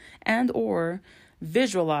 / and or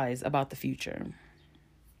visualize about the future.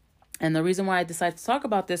 And the reason why I decided to talk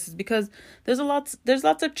about this is because there's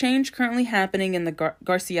lots of change currently happening in the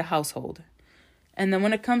Garcia household. And then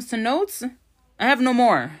when it comes to notes, I have no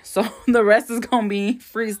more. So the rest is going to be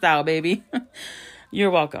freestyle, baby.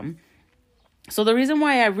 You're welcome. So the reason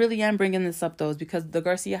why I really am bringing this up, though, is because the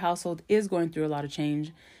Garcia household is going through a lot of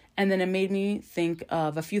change. And then it made me think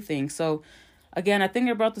of a few things. So again, I think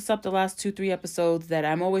I brought this up the last 2-3 episodes, that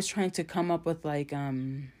I'm always trying to come up with like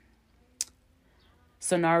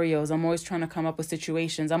scenarios. I'm always trying to come up with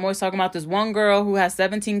situations. I'm always talking about this one girl who has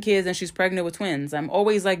 17 kids and she's pregnant with twins. I'm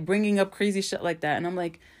always like bringing up crazy shit like that. And I'm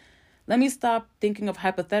like, let me stop thinking of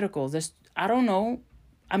hypotheticals. I don't know.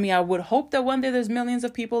 I mean, I would hope that one day there's millions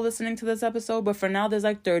of people listening to this episode, but for now there's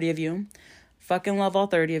like 30 of you. Fucking love all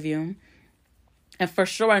 30 of you. And for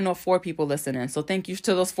sure, I know 4 people listening. So thank you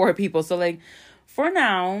to those 4 people. So like, for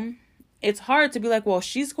now, it's hard to be like, well,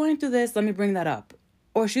 she's going through this, let me bring that up.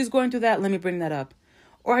 Or she's going through that, let me bring that up.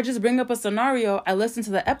 Or I just bring up a scenario, I listen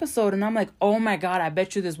to the episode, and I'm like, oh my God, I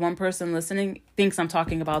bet you this one person listening thinks I'm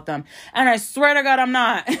talking about them. And I swear to God, I'm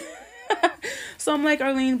not. So I'm like,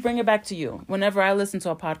 Arlene, bring it back to you. Whenever I listen to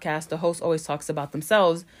a podcast, the host always talks about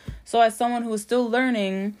themselves. So as someone who is still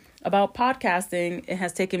learning about podcasting, it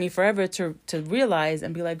has taken me forever to realize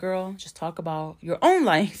and be like, girl, just talk about your own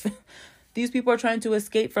life. These people are trying to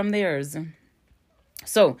escape from theirs.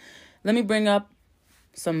 So let me bring up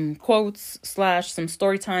some quotes / some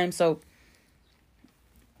story time. So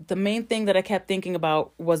the main thing that I kept thinking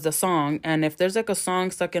about was the song. And if there's like a song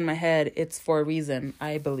stuck in my head, it's for a reason,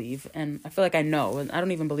 I believe. And I feel like I know. And I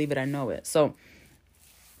don't even believe it, I know it. So,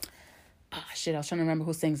 I was trying to remember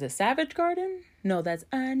who sings it. Savage Garden? No, that's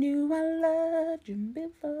I Knew I Loved You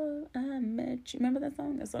Before I Met You. Remember that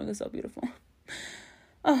song? That song is so beautiful.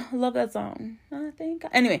 Oh, I love that song.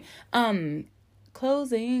 Anyway,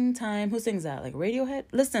 Closing Time. Who sings that? Like Radiohead?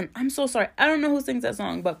 Listen, I'm so sorry. I don't know who sings that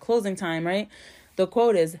song, but Closing Time, right? The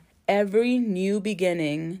quote is, every new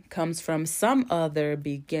beginning comes from some other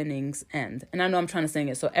beginning's end. And I know I'm trying to sing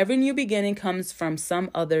it. So every new beginning comes from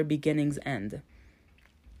some other beginning's end.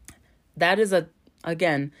 That is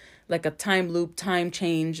again, like a time loop, time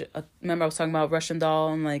change. Remember I was talking about Russian Doll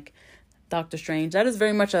and like Doctor Strange. That is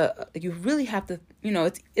very much you really have to,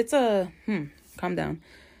 calm down.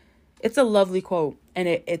 It's a lovely quote, and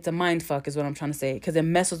it's a mind fuck is what I'm trying to say, because it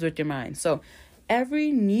messes with your mind. So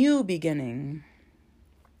every new beginning,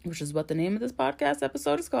 which is what the name of this podcast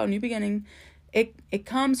episode is called, New Beginning, it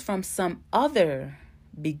comes from some other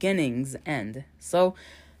beginning's end. So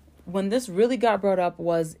when this really got brought up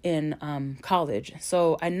was in college.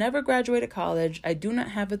 So I never graduated college. I do not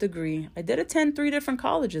have a degree. I did attend 3 different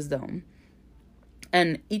colleges though.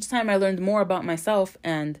 And each time I learned more about myself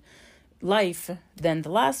and life than the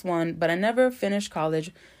last one, but I never finished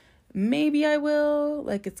college. Maybe I will.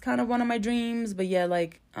 Like, it's kind of one of my dreams, but yeah,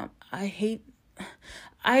 like,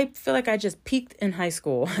 I feel like I just peaked in high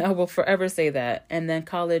school. I will forever say that. And then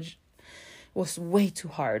college was way too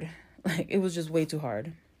hard. Like, it was just way too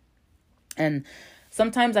hard. And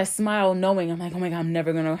sometimes I smile knowing, I'm like, oh my God, I'm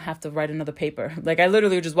never going to have to write another paper. Like, I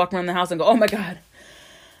literally would just walk around the house and go, oh my God,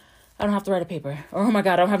 I don't have to write a paper. Or, oh my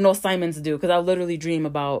God, I don't have no assignments to do, because I literally dream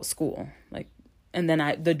about school. Like, and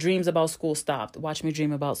then the dreams about school stopped. Watch me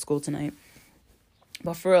dream about school tonight.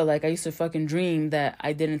 But for real, like, I used to fucking dream that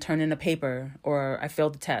I didn't turn in a paper or I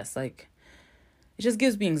failed the test. Like, it just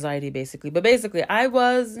gives me anxiety, basically. But basically, I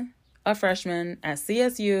was a freshman at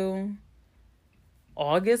CSU,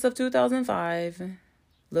 August of 2005,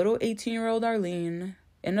 little 18-year-old Arlene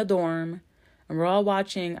in a dorm. And we're all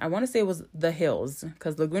watching, I want to say it was The Hills,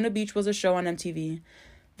 because Laguna Beach was a show on MTV.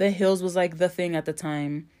 The Hills was like the thing at the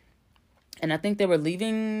time. And I think they were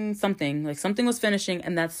leaving something, like something was finishing,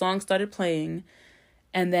 and that song started playing.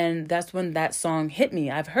 And then that's when that song hit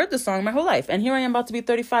me. I've heard the song my whole life. And here I am about to be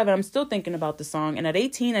 35 and I'm still thinking about the song. And at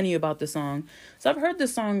 18, I knew about the song. So I've heard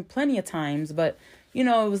this song plenty of times. But, it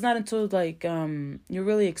was not until like you're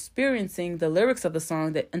really experiencing the lyrics of the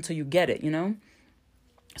song until you get it,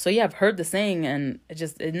 So yeah, I've heard the saying and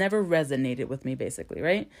it never resonated with me basically,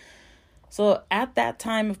 right? So at that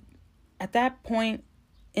point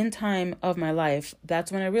in time of my life,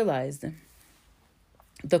 that's when I realized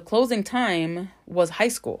the closing time was high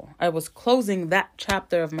school. I was closing that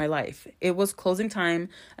chapter of my life. It was closing time.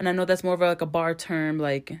 And I know that's more of like a bar term,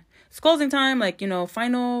 like it's closing time, like,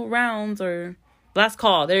 final rounds or last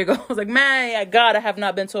call. There you go. I was like, man, I have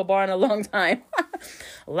not been to a bar in a long time.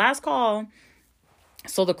 Last call.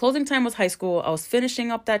 So the closing time was high school. I was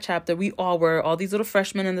finishing up that chapter. We all were, all these little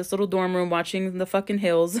freshmen in this little dorm room watching the fucking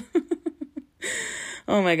hills.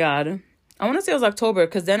 Oh my God. I want to say it was October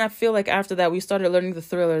because then I feel like after that we started learning the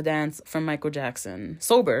Thriller dance from Michael Jackson.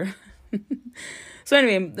 Sober. So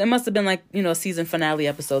anyway, it must have been like, a season finale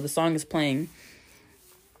episode. The song is playing.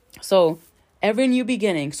 So every new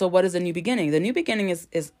beginning. So what is a new beginning? The new beginning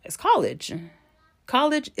is college.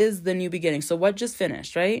 College is the new beginning. So what just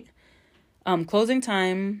finished, right? Closing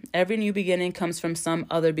time, every new beginning comes from some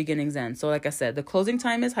other beginning's end. So like I said, the closing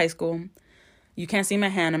time is high school. You can't see my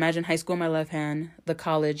hand. Imagine high school in my left hand. The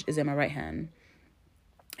college is in my right hand.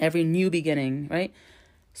 Every new beginning, right?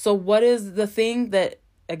 So what is the thing that,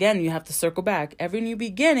 again, you have to circle back. Every new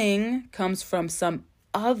beginning comes from some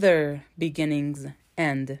other beginning's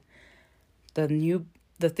end.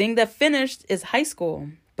 The thing that finished is high school.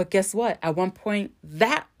 But guess what? At one point,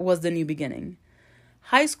 that was the new beginning.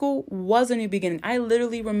 High school was a new beginning. I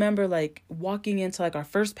literally remember like walking into like our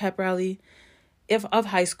first pep rally of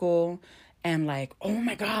high school. And like, oh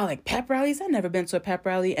my God, like pep rallies. I'd never been to a pep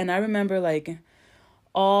rally. And I remember like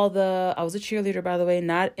I was a cheerleader, by the way,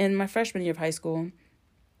 not in my freshman year of high school.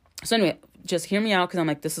 So anyway, just hear me out because I'm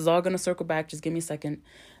like, this is all going to circle back. Just give me a second.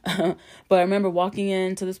 But I remember walking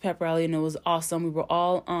into this pep rally and it was awesome. We were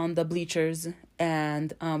all on the bleachers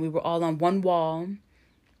and we were all on one wall,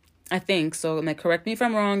 I think. So like, correct me if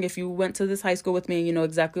I'm wrong. If you went to this high school with me, you know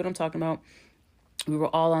exactly what I'm talking about. We were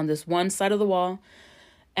all on this one side of the wall.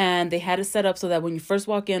 And they had it set up so that when you first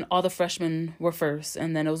walk in, all the freshmen were first.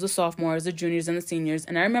 And then it was the sophomores, the juniors, and the seniors.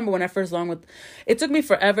 And I remember when I first it took me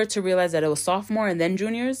forever to realize that it was sophomore and then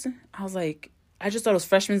juniors. I was like, I just thought it was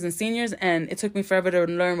freshmen and seniors. And it took me forever to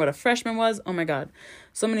learn what a freshman was. Oh my God.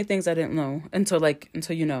 So many things I didn't know until.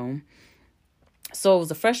 So it was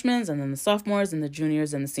the freshmen and then the sophomores and the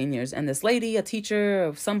juniors and the seniors. And this lady, a teacher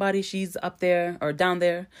of somebody, she's up there or down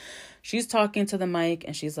there. She's talking to the mic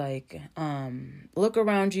and she's like, look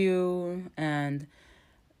around you. And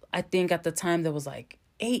I think at the time there was like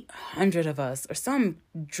 800 of us or some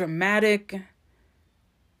dramatic,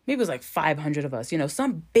 maybe it was like 500 of us,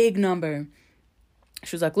 some big number.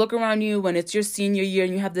 She was like, look around you when it's your senior year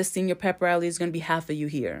and you have this senior pep rally, it's going to be half of you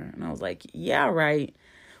here. And I was like, yeah, right.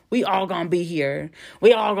 We all gonna be here.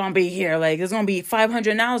 Like, there's gonna be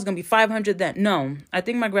 500 now. It's gonna be 500 then. No, I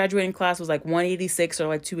think my graduating class was like 186 or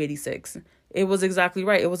like 286. It was exactly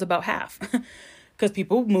right. It was about half. Because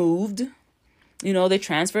people moved. They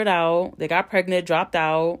transferred out. They got pregnant, dropped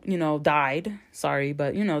out, died. Sorry,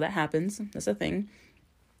 but, that happens. That's a thing.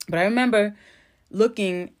 But I remember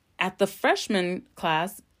looking at the freshman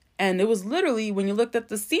class, and it was literally, when you looked at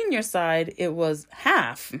the senior side, it was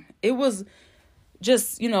half. It was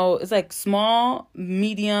just, it's like small,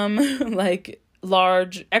 medium, like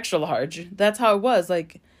large, extra large. That's how it was.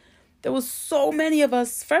 Like, there was so many of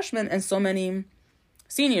us freshmen and so many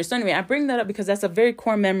seniors. So anyway, I bring that up because that's a very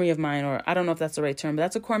core memory of mine, or I don't know if that's the right term, but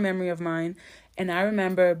that's a core memory of mine. And I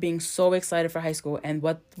remember being so excited for high school. And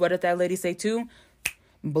what did that lady say too?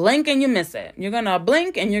 Blink and you miss it. You're going to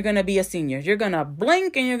blink and you're going to be a senior. You're going to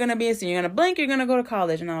blink and you're going to be a senior. You're going to blink, you're going to go to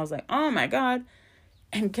college. And I was like, oh my God.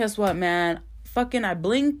 And guess what, man? I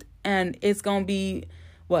blinked and it's gonna be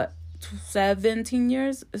 17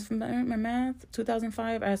 years is my math.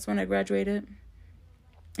 2005, that's when I graduated.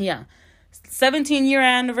 Yeah, 17-year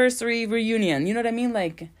anniversary reunion. You know what I mean?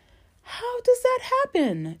 Like, how does that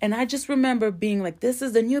happen? And I just remember being like, this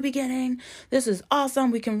is the new beginning. This is awesome.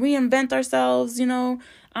 We can reinvent ourselves.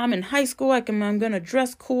 I'm in high school. I'm gonna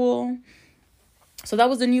dress cool. So that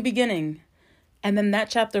was the new beginning, and then that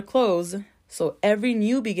chapter closed. So every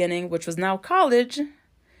new beginning, which was now college,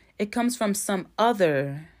 it comes from some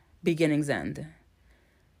other beginning's end.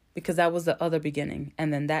 Because that was the other beginning.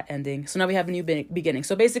 And then that ending. So now we have a new beginning.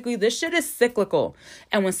 So basically, this shit is cyclical.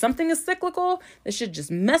 And when something is cyclical, this shit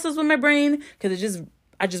just messes with my brain. Because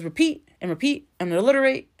I just repeat and repeat and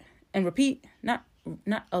alliterate. and repeat, not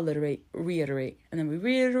alliterate, reiterate. And then we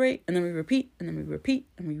reiterate, and then we repeat, and then we repeat,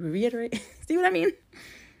 and we reiterate. See what I mean?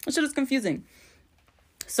 That shit is confusing.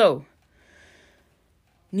 So,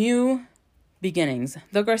 new beginnings.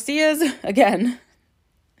 The Garcias, again,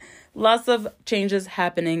 lots of changes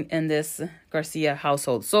happening in this Garcia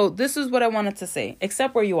household. So this is what I wanted to say.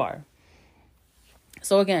 Accept where you are.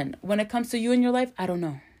 So again, when it comes to you in your life, I don't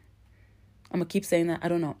know. I'm going to keep saying that. I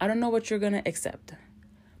don't know. I don't know what you're going to accept.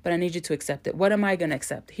 But I need you to accept it. What am I going to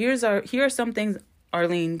accept? Here are some things,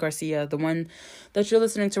 Arlene Garcia, the one that you're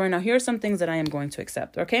listening to right now. Here are some things that I am going to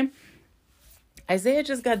accept, okay? Isaiah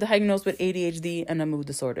just got diagnosed with ADHD and a mood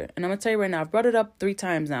disorder. And I'm going to tell you right now, I've brought it up 3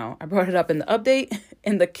 times now. I brought it up in the update,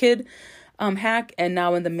 in the kid hack, and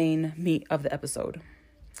now in the main meat of the episode.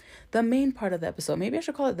 The main part of the episode. Maybe I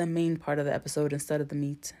should call it the main part of the episode instead of the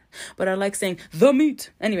meat. But I like saying the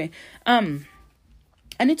meat. Anyway, I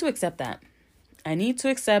need to accept that. I need to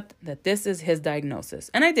accept that this is his diagnosis.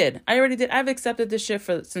 And I did. I already did. I've accepted this shit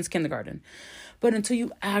since kindergarten. But until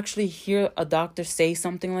you actually hear a doctor say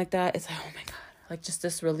something like that, it's like, oh my God. Like just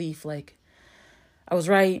this relief, like I was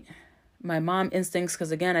right. My mom instincts,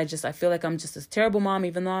 because again, I feel like I'm just this terrible mom,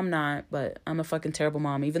 even though I'm not, but I'm a fucking terrible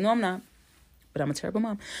mom, even though I'm not, but I'm a terrible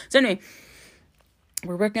mom. So anyway,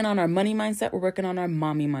 we're working on our money mindset. We're working on our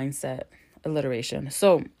mommy mindset, alliteration.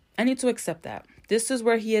 So I need to accept that. This is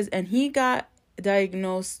where he is, and he got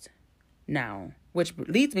diagnosed now, which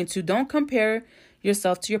leads me to don't compare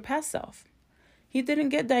yourself to your past self. He didn't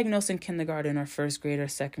get diagnosed in kindergarten or first grade or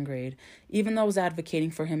second grade, even though I was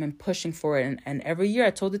advocating for him and pushing for it. And every year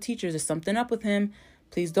I told the teachers, there's something up with him.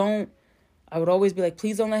 Please don't. I would always be like,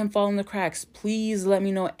 please don't let him fall in the cracks. Please let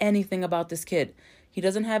me know anything about this kid. He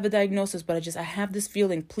doesn't have a diagnosis, but I have this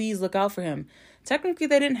feeling. Please look out for him. Technically,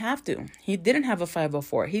 they didn't have to. He didn't have a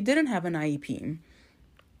 504. He didn't have an IEP.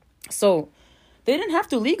 So they didn't have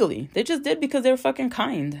to legally. They just did because they were fucking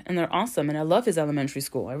kind and they're awesome. And I love his elementary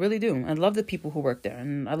school. I really do. I love the people who work there.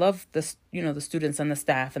 And I love the students and the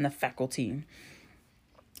staff and the faculty.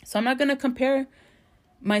 So I'm not going to compare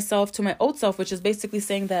myself to my old self, which is basically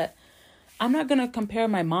saying that I'm not going to compare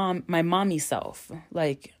my mommy self.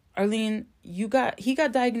 Like, Arlene, he got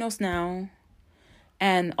diagnosed now.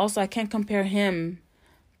 And also I can't compare him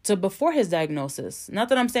to before his diagnosis. Not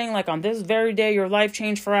that I'm saying like on this very day your life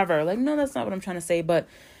changed forever. Like, no, that's not what I'm trying to say. But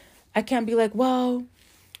I can't be like, well,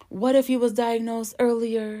 what if he was diagnosed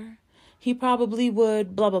earlier? He probably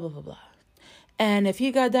would blah, blah, blah, blah, blah. And if he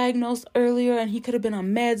got diagnosed earlier and he could have been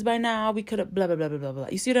on meds by now, we could have blah, blah, blah, blah, blah, blah.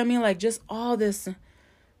 You see what I mean? Like just all this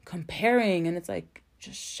comparing, and it's like,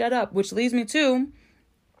 just shut up. Which leads me to,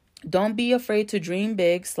 don't be afraid to dream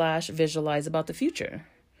big / visualize about the future.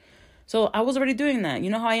 So I was already doing that. You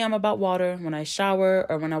know how I am about water when I shower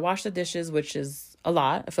or when I wash the dishes, which is a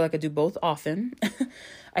lot. I feel like I do both often.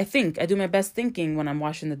 I do my best thinking when I'm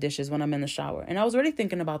washing the dishes, when I'm in the shower. And I was already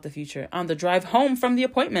thinking about the future on the drive home from the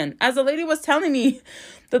appointment. As the lady was telling me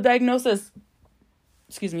the diagnosis,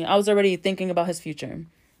 I was already thinking about his future.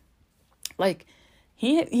 Like,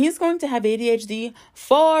 he's going to have ADHD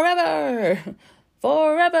forever.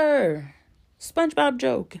 Forever. SpongeBob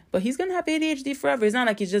joke. But he's going to have ADHD forever. It's not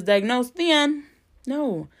like he's just diagnosed. The end.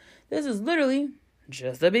 No. This is literally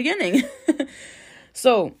just the beginning.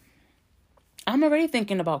 So, I'm already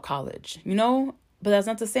thinking about college, but that's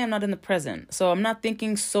not to say I'm not in the present. So, I'm not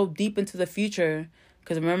thinking so deep into the future.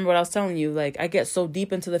 Because remember what I was telling you. Like, I get so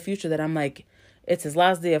deep into the future that I'm like, it's his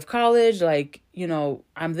last day of college. Like,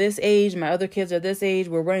 I'm this age. My other kids are this age.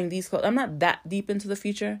 We're wearing these clothes. I'm not that deep into the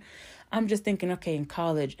future. I'm just thinking, okay, in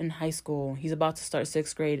college, in high school, he's about to start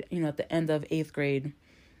 6th grade, at the end of 8th grade.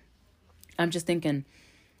 I'm just thinking,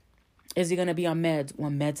 is he going to be on meds?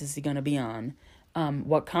 What meds is he going to be on?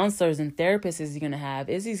 What counselors and therapists is he going to have?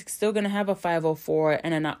 Is he still going to have a 504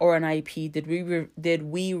 or an IEP? Did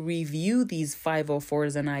we review these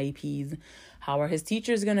 504s and IEPs? How are his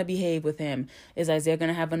teachers going to behave with him? Is Isaiah going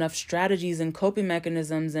to have enough strategies and coping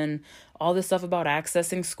mechanisms and all this stuff about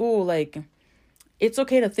accessing school? Like, it's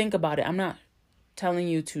okay to think about it. I'm not telling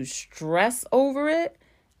you to stress over it.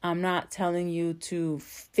 I'm not telling you to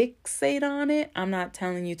fixate on it. I'm not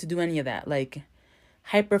telling you to do any of that. Like,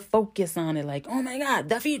 hyper focus on it. Like, oh my God,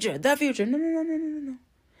 the future. No.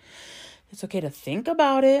 It's okay to think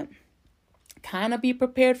about it. Kind of be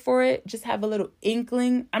prepared for it. Just have a little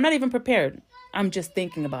inkling. I'm not even prepared. I'm just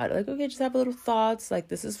thinking about it. Like, okay, just have a little thoughts. Like,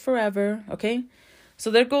 this is forever. Okay.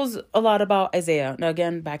 So there goes a lot about Isaiah. Now,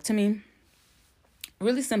 again, back to me.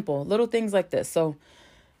 Really simple, little things like this. So,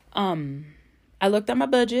 I looked at my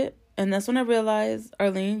budget, and that's when I realized,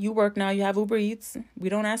 Arlene, you work now, you have Uber Eats. We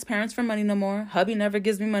don't ask parents for money no more. Hubby never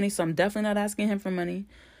gives me money, so I'm definitely not asking him for money.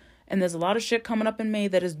 And there's a lot of shit coming up in May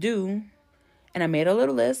that is due. And I made a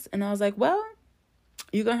little list and I was like, well,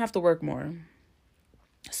 you're going to have to work more.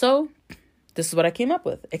 So this is what I came up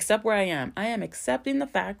with. Accept where I am. I am accepting the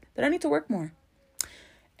fact that I need to work more.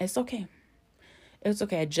 It's okay. It's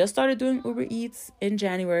okay. I just started doing Uber Eats in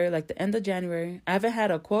January, like the end of January. I haven't had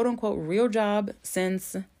a quote unquote real job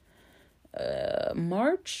since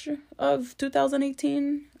March of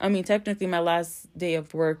 2018. I mean, technically my last day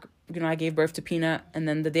of work, I gave birth to Peanut, and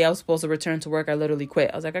then the day I was supposed to return to work, I literally quit.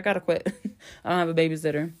 I was like, I gotta quit. I don't have a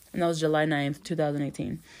babysitter. And that was July 9th,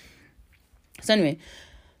 2018. So anyway,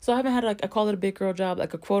 so I haven't had, I call it a big girl job,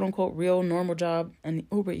 like a quote unquote real normal job. And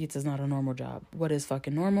Uber Eats is not a normal job. What is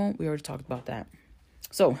fucking normal? We already talked about that.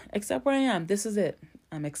 So accept where I am. This is it.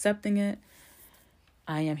 I'm accepting it.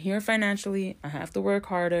 I am here financially. I have to work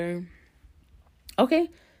harder. Okay.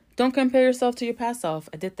 Don't compare yourself to your past self.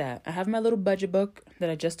 I did that. I have my little budget book that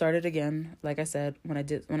I just started again. Like I said, when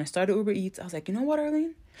I started Uber Eats, I was like, you know what,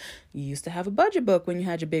 Arlene? You used to have a budget book when you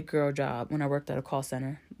had your big girl job, when I worked at a call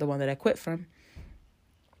center, the one that I quit from.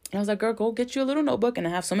 And I was like, girl, go get you a little notebook. And I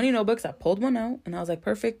have so many notebooks. I pulled one out and I was like,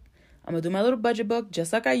 perfect. I'm going to do my little budget book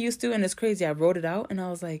just like I used to. And it's crazy. I wrote it out and I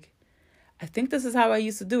was like, I think this is how I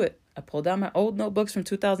used to do it. I pulled out my old notebooks from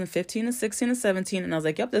 2015 and 16 and 17. And I was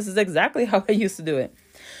like, yep, this is exactly how I used to do it.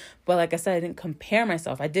 But like I said, I didn't compare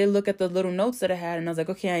myself. I did look at the little notes that I had and I was like,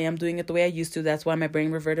 okay, I am doing it the way I used to. That's why my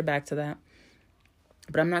brain reverted back to that.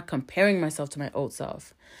 But I'm not comparing myself to my old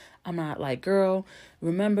self. I'm not like, girl,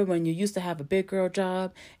 remember when you used to have a big girl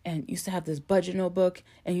job and used to have this budget notebook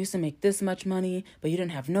and used to make this much money, but you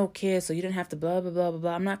didn't have no kids, so you didn't have to blah, blah, blah, blah,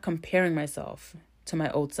 blah. I'm not comparing myself to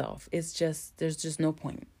my old self. It's just, there's just no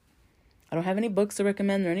point. I don't have any books to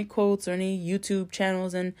recommend or any quotes or any YouTube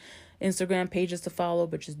channels and Instagram pages to follow,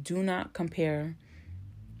 but just do not compare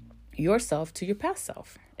yourself to your past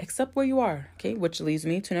self. Accept where you are, okay? Which leads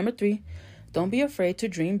me to number 3. Don't be afraid to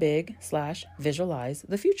dream big / visualize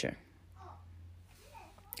the future.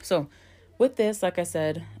 So with this, like I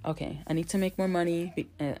said, okay, I need to make more money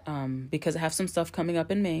because I have some stuff coming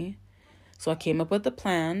up in May. So I came up with a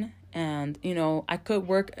plan and, I could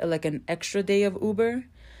work like an extra day of Uber,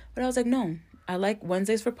 but I was like, no, I like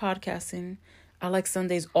Wednesdays for podcasting. I like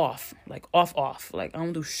Sundays off, like off. Like I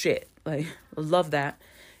don't do shit. Like I love that.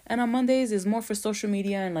 And on Mondays is more for social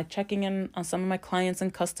media and like checking in on some of my clients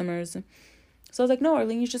and customers. So I was like, no,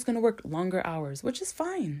 Arlene, you're just going to work longer hours, which is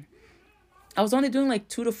fine. I was only doing like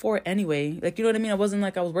 2 to 4 anyway. Like, you know what I mean? I wasn't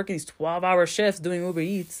like I was working these 12-hour shifts doing Uber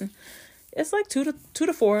Eats. It's like 2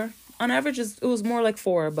 to 4. On average, it was more like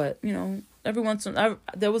 4. But, every once in a while,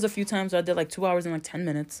 there was a few times where I did like 2 hours in like 10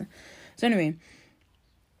 minutes. So anyway,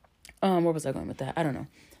 where was I going with that? I don't know.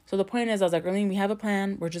 So the point is, I was like, Arlene, we have a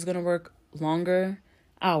plan. We're just going to work longer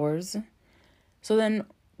hours. So then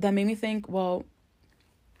that made me think, well,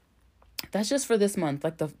 that's just for this month,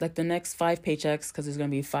 like the next 5 paychecks, because there's going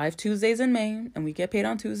to be 5 Tuesdays in May, and we get paid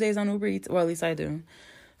on Tuesdays on Uber Eats, or at least I do.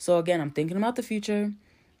 So again, I'm thinking about the future,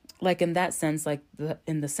 like in that sense, like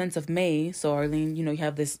in the sense of May. So Arlene, you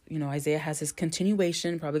have this, Isaiah has his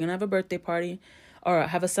continuation, probably going to have a birthday party or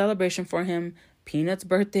have a celebration for him. Peanut's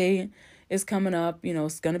birthday is coming up,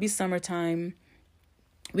 it's going to be summertime.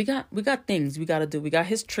 We got things we got to do. We got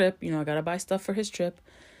his trip, I got to buy stuff for his trip.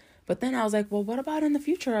 But then I was like, well, what about in the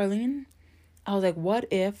future, Arlene? I was like, what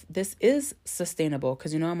if this is sustainable?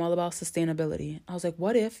 Because, I'm all about sustainability. I was like,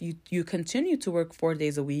 what if you continue to work 4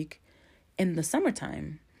 days a week in the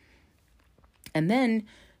summertime? And then,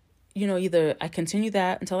 either I continue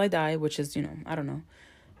that until I die, which is, I don't know.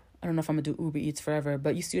 I don't know if I'm going to do Uber Eats forever,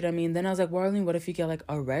 but you see what I mean? Then I was like, well, Arlene, what if you get like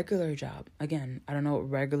a regular job? Again, I don't know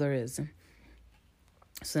what regular is.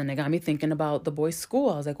 So then it got me thinking about the boys'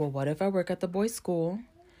 school. I was like, well, what if I work at the boys' school?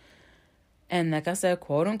 And like I said,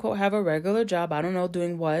 quote unquote, have a regular job. I don't know,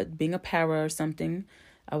 doing what? Being a para or something.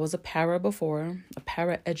 I was a para before. A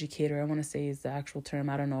para educator, I want to say is the actual term.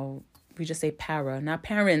 I don't know. We just say para, not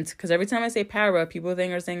parent. Because every time I say para, people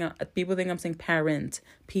think I'm saying parent.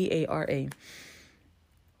 P-A-R-A.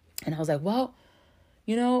 And I was like, well,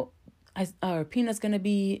 Peanut's going to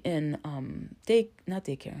be in not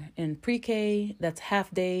daycare, in pre-K. That's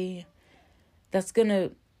half day. That's going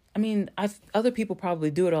to... other people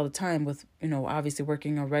probably do it all the time with, obviously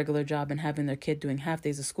working a regular job and having their kid doing half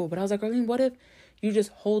days of school. But I was like, Arlene, what if you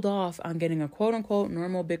just hold off on getting a quote unquote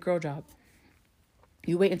normal big girl job?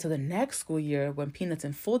 You wait until the next school year when Peanut's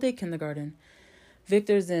in full day kindergarten.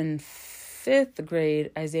 Victor's in 5th grade.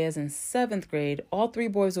 Isaiah's in 7th grade. All 3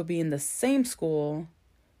 boys will be in the same school.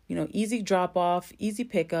 Easy drop off, easy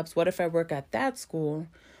pickups. What if I work at that school?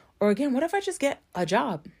 Or again, what if I just get a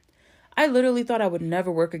job? I literally thought I would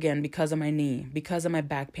never work again because of my knee, because of my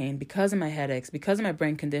back pain, because of my headaches, because of my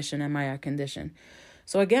brain condition and my eye condition.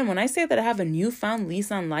 So again, when I say that I have a newfound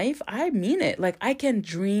lease on life, I mean it. Like, I can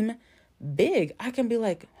dream big. I can be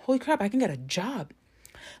like, holy crap, I can get a job,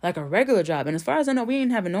 like a regular job. And as far as I know, we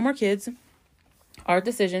ain't having no more kids. Our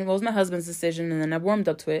decision was my husband's decision, and then I warmed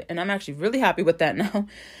up to it, and I'm actually really happy with that now.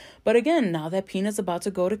 But again, now that Peanut's about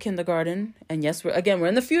to go to kindergarten, and yes, we're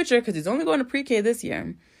in the future because he's only going to pre-K this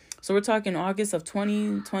year. So we're talking August of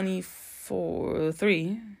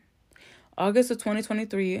 2023. August of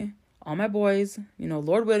 2023, all my boys,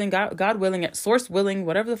 Lord willing, God willing, source willing,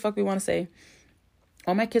 whatever the fuck we want to say,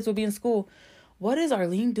 all my kids will be in school. What is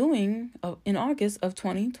Arlene doing in August of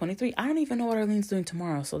 2023? I don't even know what Arlene's doing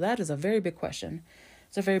tomorrow. So that is a very big question.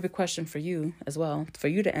 It's a very big question for you as well, for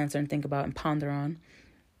you to answer and think about and ponder on.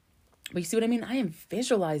 But you see what I mean? I am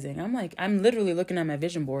visualizing. I'm literally looking at my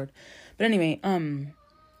vision board. But anyway,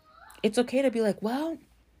 it's okay to be like, well,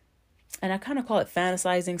 and I kind of call it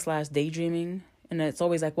fantasizing / daydreaming. And it's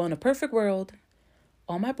always like, well, in a perfect world,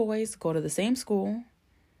 all my boys go to the same school.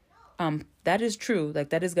 That is true. Like,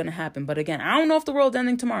 that is going to happen. But again, I don't know if the world's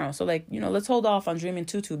ending tomorrow. So like, let's hold off on dreaming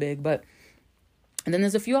too big. And then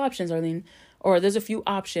there's a few options, Arlene, or there's a few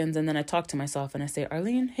options. And then I talk to myself and I say,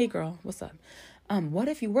 Arlene, hey girl, what's up? What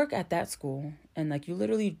if you work at that school and like you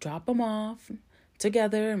literally drop them off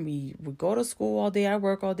together and we go to school all day, I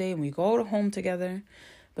work all day, and we go to home together.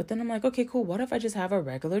 But then I'm like, okay, cool. What if I just have a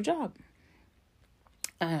regular job?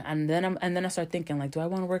 And then I start thinking, like, do I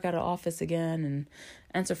want to work at an office again and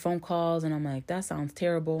answer phone calls? And I'm like, that sounds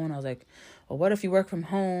terrible. And I was like, well, what if you work from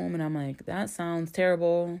home? And I'm like, that sounds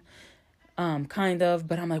terrible, kind of.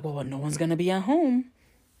 But I'm like, well, no one's going to be at home.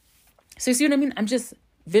 So you see what I mean? I'm just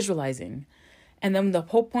visualizing. And then the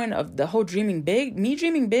whole point of the whole dreaming big, me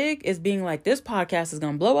dreaming big, is being like, this podcast is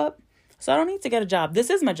going to blow up. So I don't need to get a job. This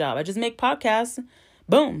is my job. I just make podcasts.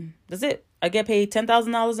 Boom. That's it. I get paid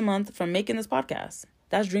 $10,000 a month from making this podcast.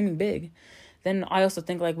 That's dreaming big. Then I also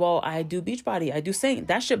think like, well, I do Beachbody. I do Saint.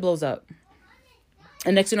 That shit blows up.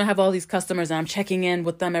 And next, I have all these customers and I'm checking in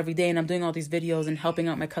with them every day and I'm doing all these videos and helping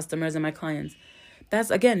out my customers and my clients. That's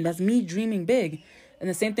me dreaming big. And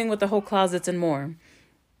the same thing with the whole closets and more.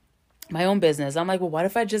 My own business. I'm like, well, what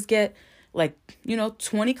if I just get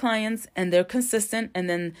 20 clients and they're consistent and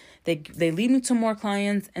then they lead me to more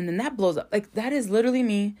clients and then that blows up. Like, that is literally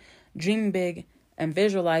me dreaming big and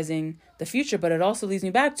visualizing the future. But it also leads me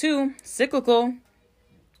back to cyclical,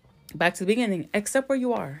 back to the beginning. Accept where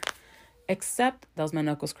you are. That was my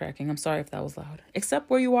knuckles cracking. I'm sorry if that was loud. Accept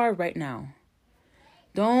where you are right now.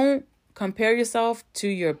 Don't compare yourself to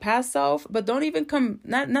your past self, but don't even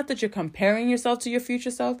not that you're comparing yourself to your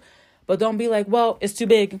future self, but don't be like, well, it's too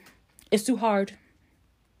big. It's too hard.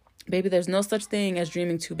 Baby, there's no such thing as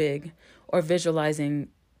dreaming too big or visualizing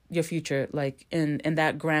your future like in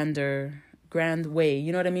that grand way.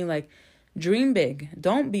 You know what I mean? Like, dream big.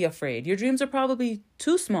 Don't be afraid. Your dreams are probably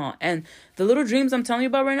too small. And the little dreams I'm telling you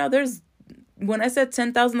about right now, when I said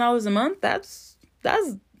 $10,000 a month, that's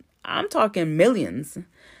I'm talking millions.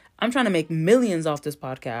 I'm trying to make millions off this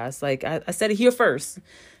podcast. Like, I said it here first.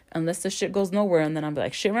 Unless the shit goes nowhere. And then I'm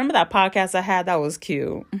like, shit, remember that podcast I had? That was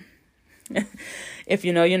cute. If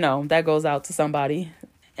you know, you know. That goes out to somebody.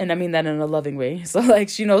 And I mean that in a loving way. So, like,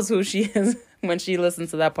 she knows who she is when she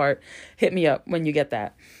listens to that part. Hit me up when you get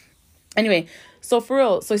that. Anyway, so for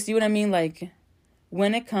real. So, see what I mean? Like,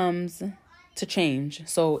 when it comes to change.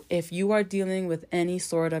 So, if you are dealing with any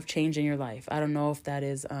sort of change in your life, I don't know if that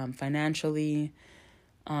is financially,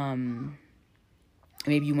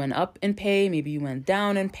 maybe you went up in pay, maybe you went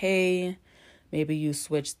down in pay, maybe you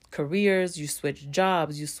switched careers, you switched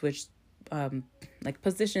jobs, you switched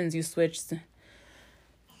positions, you switched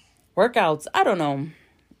workouts. I don't know.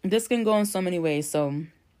 This can go in so many ways. So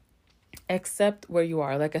accept where you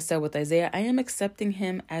are. Like I said with Isaiah, I am accepting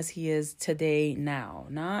him as he is today now,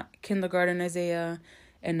 not kindergarten Isaiah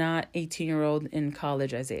and not 18-year-old in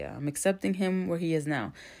college Isaiah. I'm accepting him where he is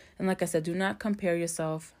now. And like I said, do not compare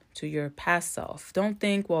yourself to your past self. Don't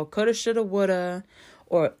think, well, coulda, shoulda, woulda,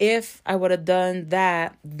 or if I would have done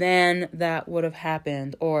that, then that would have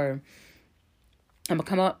happened. Or I'm gonna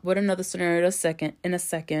come up with another scenario in a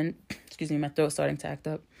second. Excuse me, my throat's starting to act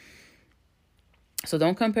up. So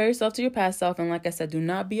don't compare yourself to your past self. And like I said, do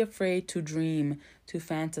not be afraid to dream, to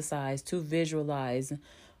fantasize, to visualize.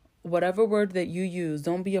 Whatever word that you use,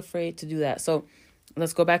 don't be afraid to do that. So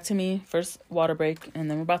let's go back to me. First water break,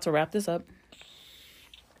 and then we're about to wrap this up.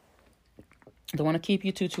 Don't want to keep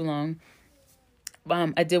you too long.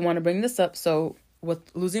 I did want to bring this up. So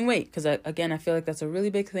with losing weight, because again, I feel like that's a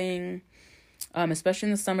really big thing, especially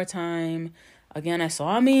in the summertime. Again, I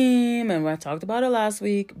saw a meme and I talked about it last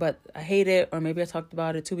week, but I hate it. Or maybe I talked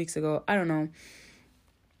about it 2 weeks ago. I don't know.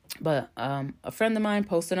 But a friend of mine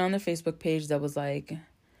posted on their Facebook page that was like,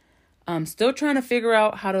 I'm still trying to figure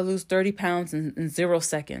out how to lose 30 pounds in 0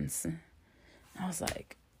 seconds. I was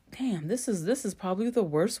like, damn, this is probably the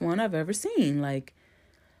worst one I've ever seen. Like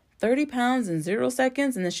 30 pounds in 0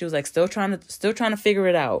 seconds. And then she was like, still trying to figure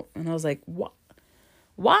it out. And I was like, what?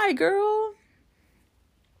 Why, girl?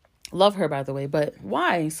 Love her, by the way, but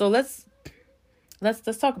why? So let's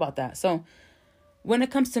talk about that. So when it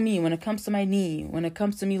comes to me, when it comes to my knee, when it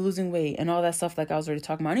comes to me losing weight and all that stuff, like I was already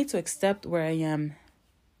talking about, I need to accept where I am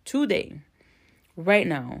today, right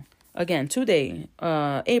now. Again, today,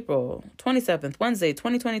 April 27th, Wednesday,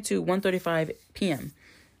 2022, 1:35 p.m.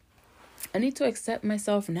 I need to accept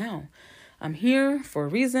myself now. I'm here for a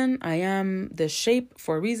reason. I am this shape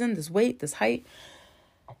for a reason, this weight, this height.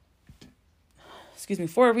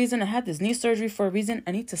 For a reason. I had this knee surgery for a reason.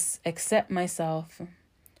 I need to accept myself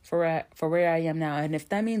for where I am now. And if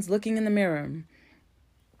that means looking in the mirror,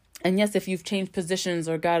 and yes, if you've changed positions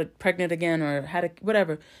or got pregnant again or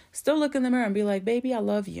whatever, still look in the mirror and be like, baby, I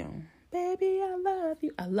love you. Baby, I love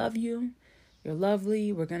you. I love you. You're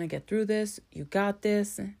lovely. We're going to get through this. You got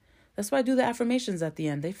this. That's why I do the affirmations at the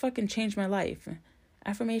end. They fucking changed my life.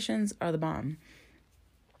 Affirmations are the bomb.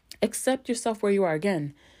 Accept yourself where you are.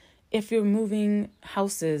 Again, if you're moving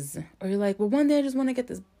houses or you're like, well, one day I just want to get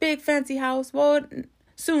this big fancy house. Well,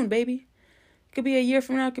 soon, baby. It could be a year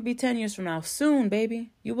from now. It could be 10 years from now. Soon,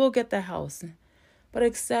 baby. You will get that house. But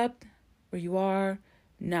accept where you are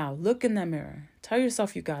now. Look in that mirror. Tell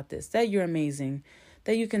yourself you got this, that you're amazing,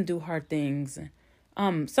 that you can do hard things.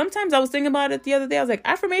 Sometimes I was thinking about it the other day. I was like,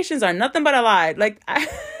 affirmations are nothing but a lie. Like, I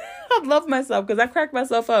love myself because I crack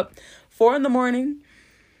myself up 4 a.m,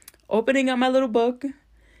 opening up my little book.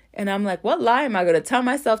 And I'm like, what lie am I going to tell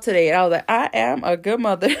myself today? And I was like, I am a good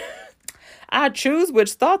mother. I choose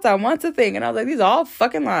which thoughts I want to think. And I was like, these are all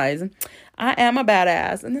fucking lies. I am a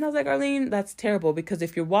badass. And then I was like, Arlene, that's terrible. Because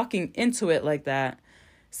if you're walking into it like that,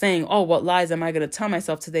 saying, oh, what lies am I going to tell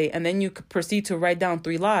myself today? And then you could proceed to write down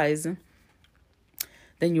 3 lies.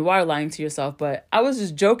 Then you are lying to yourself. But I was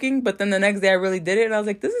just joking. But then the next day I really did it. And I was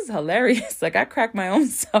like, this is hilarious. Like I cracked my own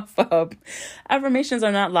self up. Affirmations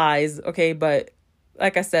are not lies. Okay. But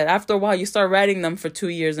like I said, after a while, you start writing them for 2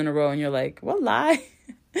 years in a row. And you're like, what lie?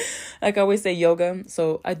 Like I always say, yoga.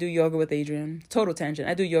 So I do yoga with Adrian. Total tangent.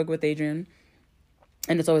 I do yoga with Adrian.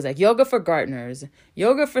 And it's always like yoga for gardeners,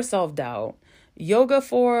 yoga for self-doubt, yoga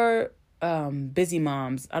for busy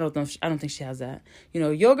moms. I don't think she has that.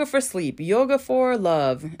 Yoga for sleep, yoga for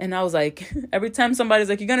love. And I was like, every time somebody's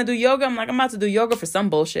like, you're going to do yoga? I'm like, I'm about to do yoga for some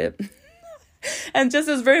bullshit. And just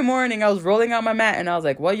this very morning, I was rolling out my mat and I was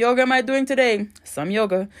like, what yoga am I doing today? Some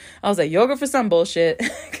yoga. I was like, yoga for some bullshit.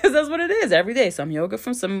 Because that's what it is every day. Some yoga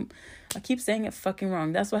from some... I keep saying it fucking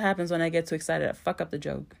wrong. That's what happens when I get too excited. I fuck up the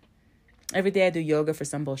joke. Every day I do yoga for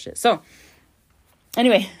some bullshit. So,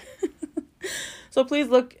 anyway. So please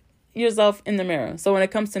look yourself in the mirror. So when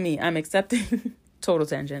it comes to me, I'm accepting... Total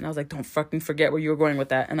tangent. I was like, don't fucking forget where you were going with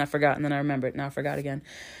that. And I forgot. And then I remembered. Now I forgot again.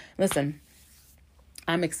 Listen.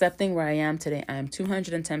 I'm accepting where I am today. I am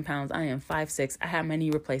 210 pounds. I am 5'6". I have my knee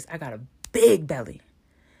replaced. I got a big belly.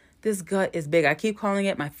 This gut is big. I keep calling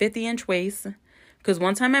it my 50-inch waist. Because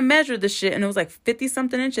one time I measured this shit and it was like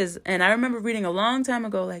 50-something inches. And I remember reading a long time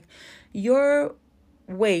ago, like, your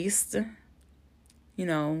waist,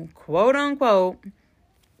 quote unquote,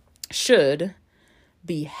 should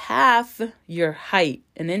be half your height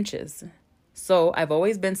in inches. So I've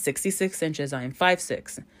always been 66 inches. I am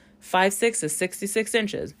 5'6". 5'6" is 66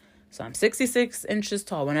 inches. So I'm 66 inches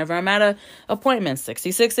tall. Whenever I'm at a appointment,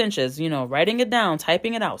 66 inches, writing it down,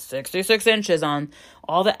 typing it out, 66 inches on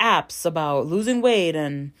all the apps about losing weight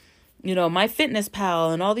and,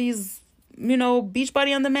 MyFitnessPal and all these,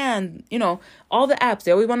 Beachbody on Demand, all the apps.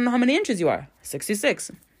 They always want to know how many inches you are.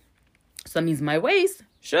 66. So that means my waist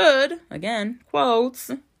should, again,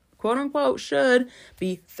 quotes, quote unquote, should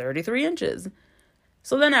be 33 inches.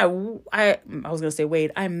 So then I was going to say, wait,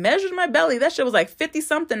 I measured my belly. That shit was like 50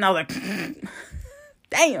 something. I was like,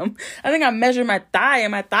 damn. I think I measured my thigh and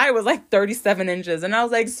my thigh was like 37 inches. And I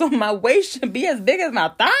was like, so my waist should be as big as my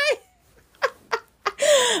thigh?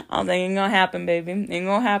 I was like, ain't gonna happen, baby. Ain't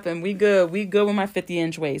gonna happen. We good. We good with my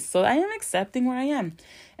 50-inch waist. So I am accepting where I am.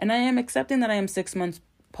 And I am accepting that I am 6 months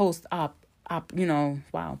post-op.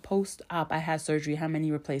 Post-op. I had surgery. How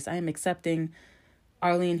many replaced? I am accepting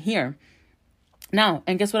Arlene here. Now,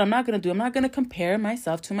 and guess what I'm not going to do? I'm not going to compare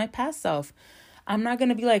myself to my past self. I'm not going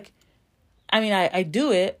to be like, I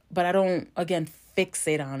do it, but I don't, again,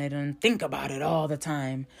 fixate on it and think about it all the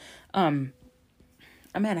time.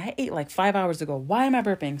 Man, I ate like 5 hours ago. Why am I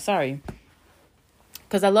burping? Sorry.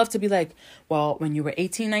 Because I love to be like, well, when you were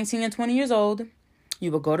 18, 19, and 20 years old,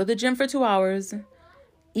 you would go to the gym for 2 hours,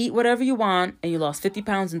 eat whatever you want, and you lost 50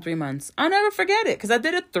 pounds in 3 months. I'll never forget it because I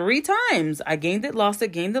did it 3 times. I gained it, lost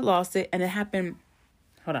it, and it happened.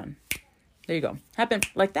 Hold on. There you go. Happened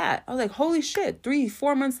like that. I was like, holy shit,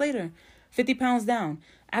 3-4 months later, 50 pounds down.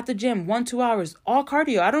 At the gym, 1-2 hours, all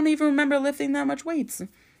cardio. I don't even remember lifting that much weights.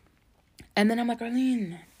 And then I'm like,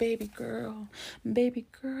 Arlene, baby girl,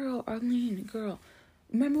 Arlene, girl.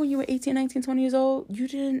 Remember when you were 18, 19, 20 years old? You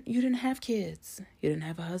didn't have kids. You didn't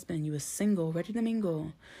have a husband. You were single, ready to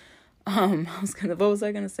mingle. What was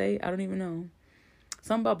I gonna say? I don't even know.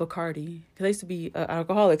 Something about Bacardi. Because I used to be an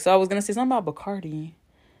alcoholic. So I was gonna say something about Bacardi.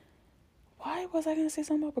 Why was I gonna say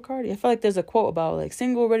something about Bacardi? I feel like there's a quote about like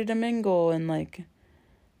single, ready to mingle, and like,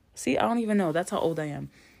 see, I don't even know. That's how old I am.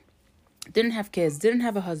 Didn't have kids, didn't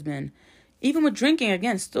have a husband. Even with drinking,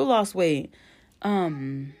 again, still lost weight.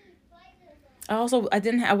 I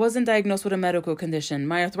wasn't diagnosed with a medical condition.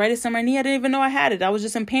 My arthritis in my knee, I didn't even know I had it. I was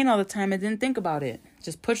just in pain all the time. I didn't think about it.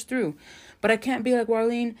 Just pushed through. But I can't be like,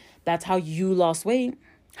 Arlene, that's how you lost weight.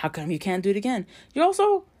 How come you can't do it again? You're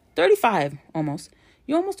also 35, almost.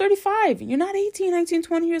 You're almost 35. You're not 18, 19,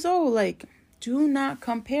 20 years old. Like, do not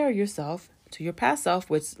compare yourself to your past self,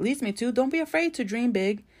 which leads me to, don't be afraid to dream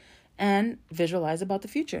big and visualize about the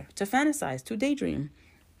future, to fantasize, to daydream.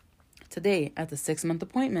 Today, at the 6-month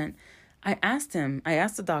appointment, I asked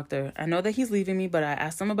the doctor, I know that he's leaving me, but I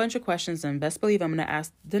asked him a bunch of questions, and best believe I'm going to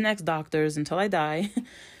ask the next doctors until I die.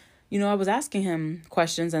 I was asking him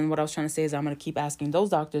questions, and what I was trying to say is I'm going to keep asking those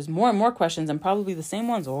doctors more and more questions, and probably the same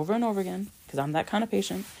ones over and over again, because I'm that kind of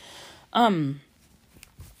patient. I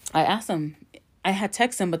asked him, I had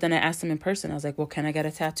texted him, but then I asked him in person. I was like, well, can I get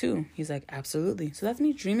a tattoo? He's like, absolutely. So that's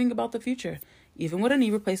me dreaming about the future. Even with a knee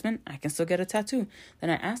replacement, I can still get a tattoo. Then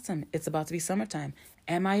I asked him, it's about to be summertime.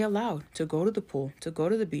 Am I allowed to go to the pool, to go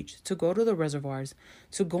to the beach, to go to the reservoirs,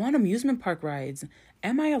 to go on amusement park rides?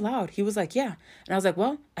 Am I allowed? He was like, yeah. And I was like,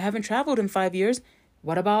 well, I haven't traveled in 5 years.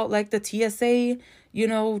 What about like the TSA,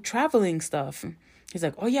 traveling stuff? He's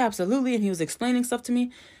like, oh yeah, absolutely. And he was explaining stuff to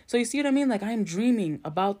me. So you see what I mean? Like, I'm dreaming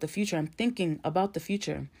about the future. I'm thinking about the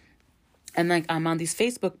future. And like, I'm on these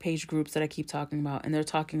Facebook page groups that I keep talking about, and they're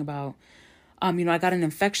talking about, I got an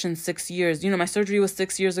infection 6 years. My surgery was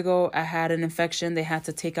 6 years ago. I had an infection. They had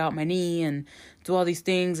to take out my knee and do all these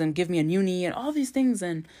things and give me a new knee and all these things.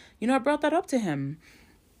 And, I brought that up to him.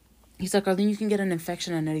 He's like, Arlene, you can get an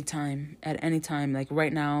infection at any time, like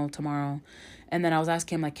right now, tomorrow. And then I was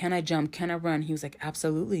asking him, like, can I jump? Can I run? He was like,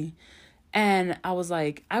 absolutely. And I was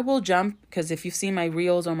like, I will jump, because if you've seen my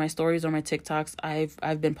reels or my stories or my TikToks,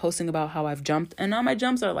 I've been posting about how I've jumped. And now my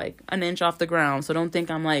jumps are like an inch off the ground. So don't think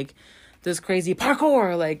I'm like this crazy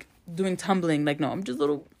parkour, like doing tumbling. Like, no, I'm just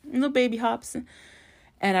little baby hops.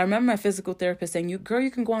 And I remember my physical therapist saying, you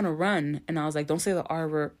can go on a run. And I was like, don't say the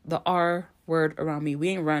R word around me. We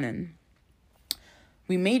ain't running.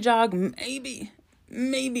 We may jog, maybe.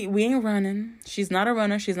 We ain't running. She's not a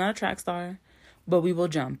runner. She's not a track star. But we will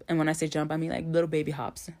jump. And when I say jump, I mean like little baby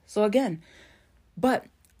hops. So again, but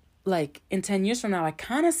like in 10 years from now, I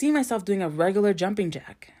kind of see myself doing a regular jumping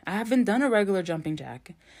jack. I haven't done a regular jumping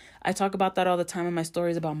jack. I talk about that all the time in my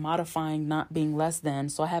stories about modifying, not being less than.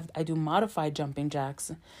 So I do modified jumping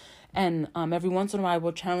jacks. And every once in a while I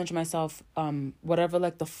will challenge myself, whatever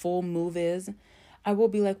like the full move is, I will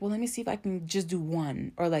be like, well, let me see if I can just do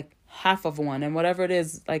one or like half of one. And whatever it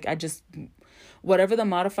is, like whatever the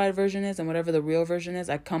modified version is and whatever the real version is,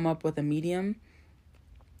 I come up with a medium.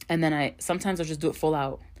 And then sometimes I'll just do it full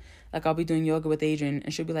out. Like I'll be doing yoga with Adrian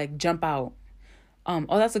and she'll be like, jump out.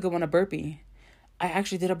 Oh, that's a good one, a burpee. I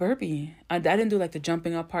actually did a burpee. I didn't do like the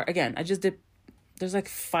jumping up part. Again, I just did, there's like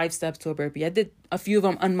 5 steps to a burpee. I did a few of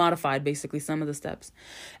them unmodified, basically some of the steps.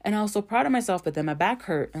 And I was so proud of myself, but then my back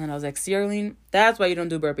hurt. And then I was like, see, Arlene, that's why you don't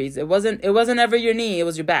do burpees. It wasn't ever your knee, it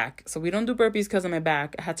was your back. So we don't do burpees because of my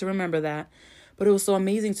back. I had to remember that. But it was so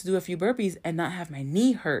amazing to do a few burpees and not have my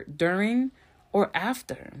knee hurt during or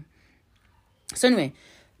after. So anyway,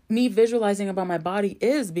 me visualizing about my body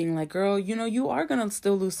is being like, girl, you are going to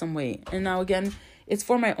still lose some weight. And now again, it's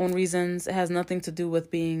for my own reasons. It has nothing to do with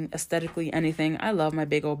being aesthetically anything. I love my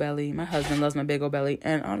big old belly. My husband loves my big old belly.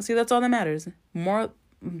 And honestly, that's all that matters. More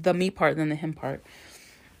the me part than the him part.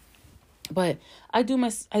 But I do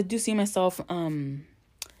see myself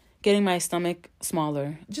getting my stomach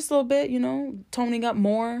smaller. Just a little bit, toning up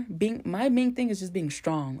more. My main thing is just being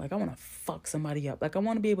strong. Like I want to fuck somebody up. Like I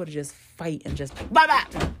want to be able to just fight and just blah,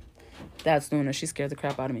 blah. That's Luna. She scared the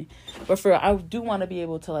crap out of me. But for real, I do want to be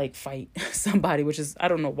able to like fight somebody, which is, I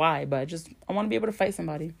don't know why, but I want to be able to fight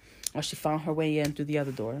somebody. Oh, she found her way in through the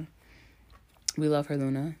other door. We love her,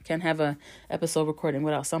 Luna. Can't have a episode recording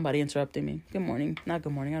without somebody interrupting me. Good morning. Not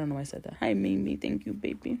good morning. I don't know why I said that. Hi, Mimi. Thank you,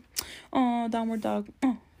 baby. Oh, downward dog.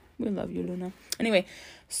 Oh, we love you, Luna. Anyway,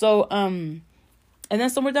 so, and then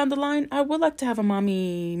somewhere down the line, I would like to have a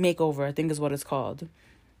mommy makeover, I think is what it's called.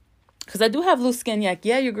 Because I do have loose skin.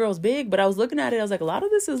 Yeah, your girl's big, but I was looking at it. I was like, a lot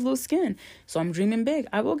of this is loose skin. So I'm dreaming big.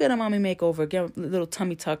 I will get a mommy makeover, get a little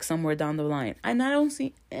tummy tuck somewhere down the line. And I don't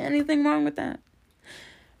see anything wrong with that.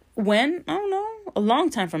 When? I don't know. A long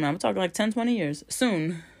time from now. I'm talking like 10, 20 years.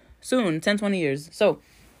 Soon, 10, 20 years. So,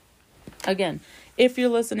 again, if you're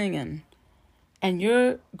listening in and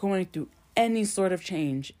you're going through any sort of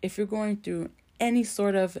change, if you're going through any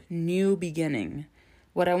sort of new beginning,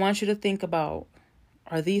 what I want you to think about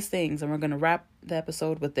are these things. And we're going to wrap the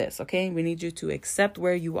episode with this, okay? We need you to accept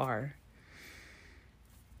where you are.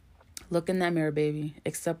 Look in that mirror, baby.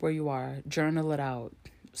 Accept where you are. Journal it out.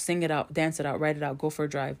 Sing it out, dance it out, write it out, go for a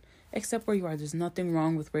drive. Accept where you are. There's nothing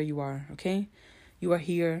wrong with where you are, okay? You are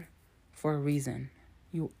here for a reason.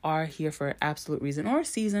 You are here for an absolute reason or a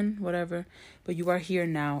season, whatever. But you are here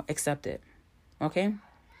now. Accept it, okay?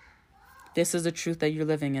 This is the truth that you're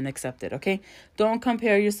living in. Accept it, okay? Don't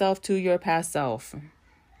compare yourself to your past self.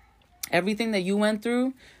 Everything that you went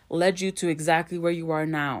through led you to exactly where you are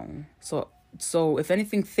now. So if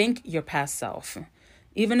anything, thank your past self.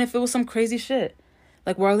 Even if it was some crazy shit.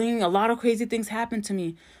 Like, Warlene, a lot of crazy things happened to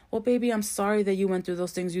me. Well, baby, I'm sorry that you went through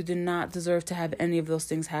those things. You did not deserve to have any of those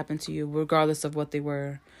things happen to you, regardless of what they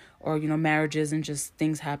were. Or, marriages and just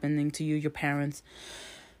things happening to you, your parents.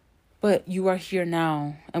 But you are here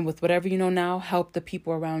now. And with whatever you know now, help the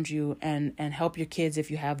people around you and help your kids if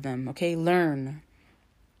you have them. Okay? Learn.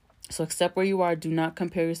 So accept where you are. Do not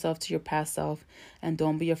compare yourself to your past self. And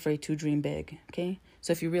don't be afraid to dream big. Okay?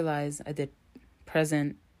 So if you realize I did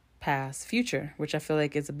present, past, future, which I feel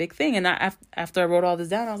like is a big thing. And after I wrote all this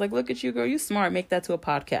down, I was like, look at you, girl. You smart. Make that to a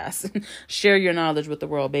podcast. Share your knowledge with the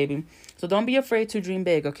world, baby. So don't be afraid to dream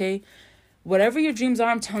big, okay? Whatever your dreams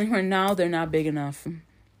are, I'm telling you right now, they're not big enough.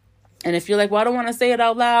 And if you're like, well, I don't want to say it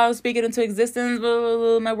out loud, speak it into existence, blah, blah,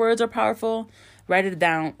 blah, my words are powerful, write it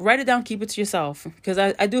down. Write it down, keep it to yourself. Because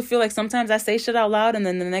I do feel like sometimes I say shit out loud and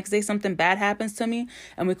then the next day something bad happens to me.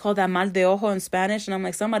 And we call that mal de ojo in Spanish. And I'm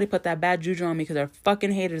like, somebody put that bad juju on me because there are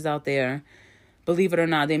fucking haters out there. Believe it or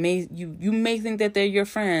not. You may think that they're your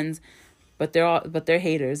friends, but they're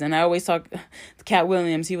haters. And I always talk to Cat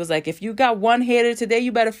Williams. He was like, if you got one hater today,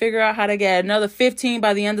 you better figure out how to get another 15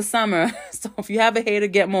 by the end of summer. So if you have a hater,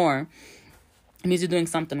 get more. It means you're doing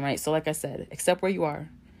something right. So like I said, accept where you are.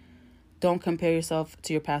 Don't compare yourself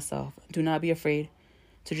to your past self. Do not be afraid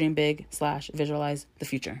to dream big / visualize the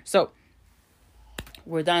future. So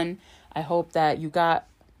we're done. I hope that you got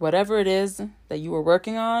whatever it is that you were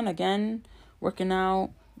working on. Again, working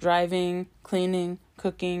out, driving, cleaning,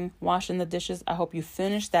 cooking, washing the dishes. I hope you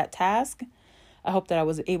finished that task. I hope that I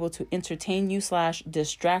was able to entertain you /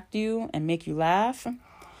 distract you and make you laugh.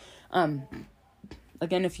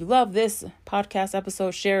 Again, if you love this podcast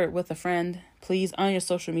episode, share it with a friend, please, on your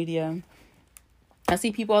social media. I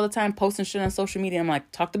see people all the time posting shit on social media. I'm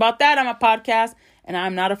like, talked about that on my podcast, and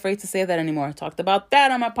I'm not afraid to say that anymore. Talked about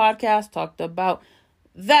that on my podcast. Talked about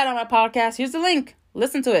that on my podcast. Here's the link.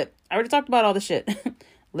 Listen to it. I already talked about all the shit.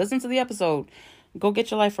 Listen to the episode. Go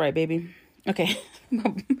get your life right, baby. Okay.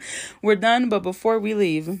 We're done, but before we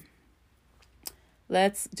leave,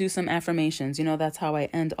 let's do some affirmations. That's how I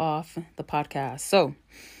end off the podcast. So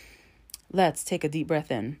let's take a deep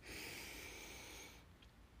breath in.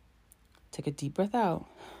 Take a deep breath out.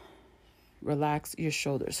 Relax your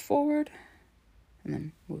shoulders forward and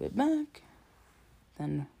then move it back.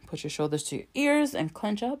 Then put your shoulders to your ears and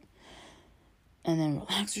clench up. And then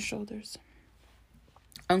relax your shoulders.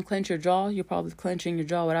 Unclench your jaw. You're probably clenching your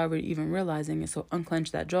jaw without even realizing it. So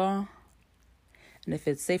unclench that jaw. And if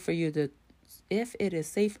it is safe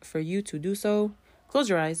for you to do so, close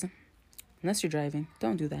your eyes. Unless you're driving,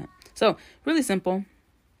 don't do that. So really simple.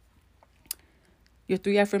 Your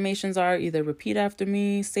 3 affirmations are either repeat after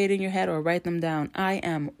me, say it in your head, or write them down. I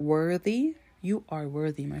am worthy. You are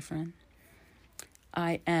worthy, my friend.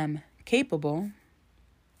 I am capable.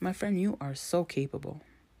 My friend, you are so capable.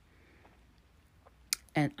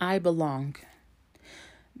 And I belong.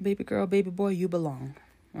 Baby girl, baby boy, you belong.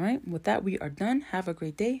 All right. With that, we are done. Have a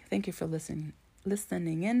great day. Thank you for listening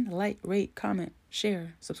in. Like, rate, comment,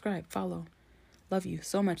 share, subscribe, follow. Love you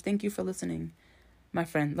so much. Thank you for listening. My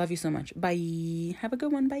friend, love you so much. Bye. Have a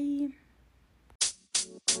good one. Bye.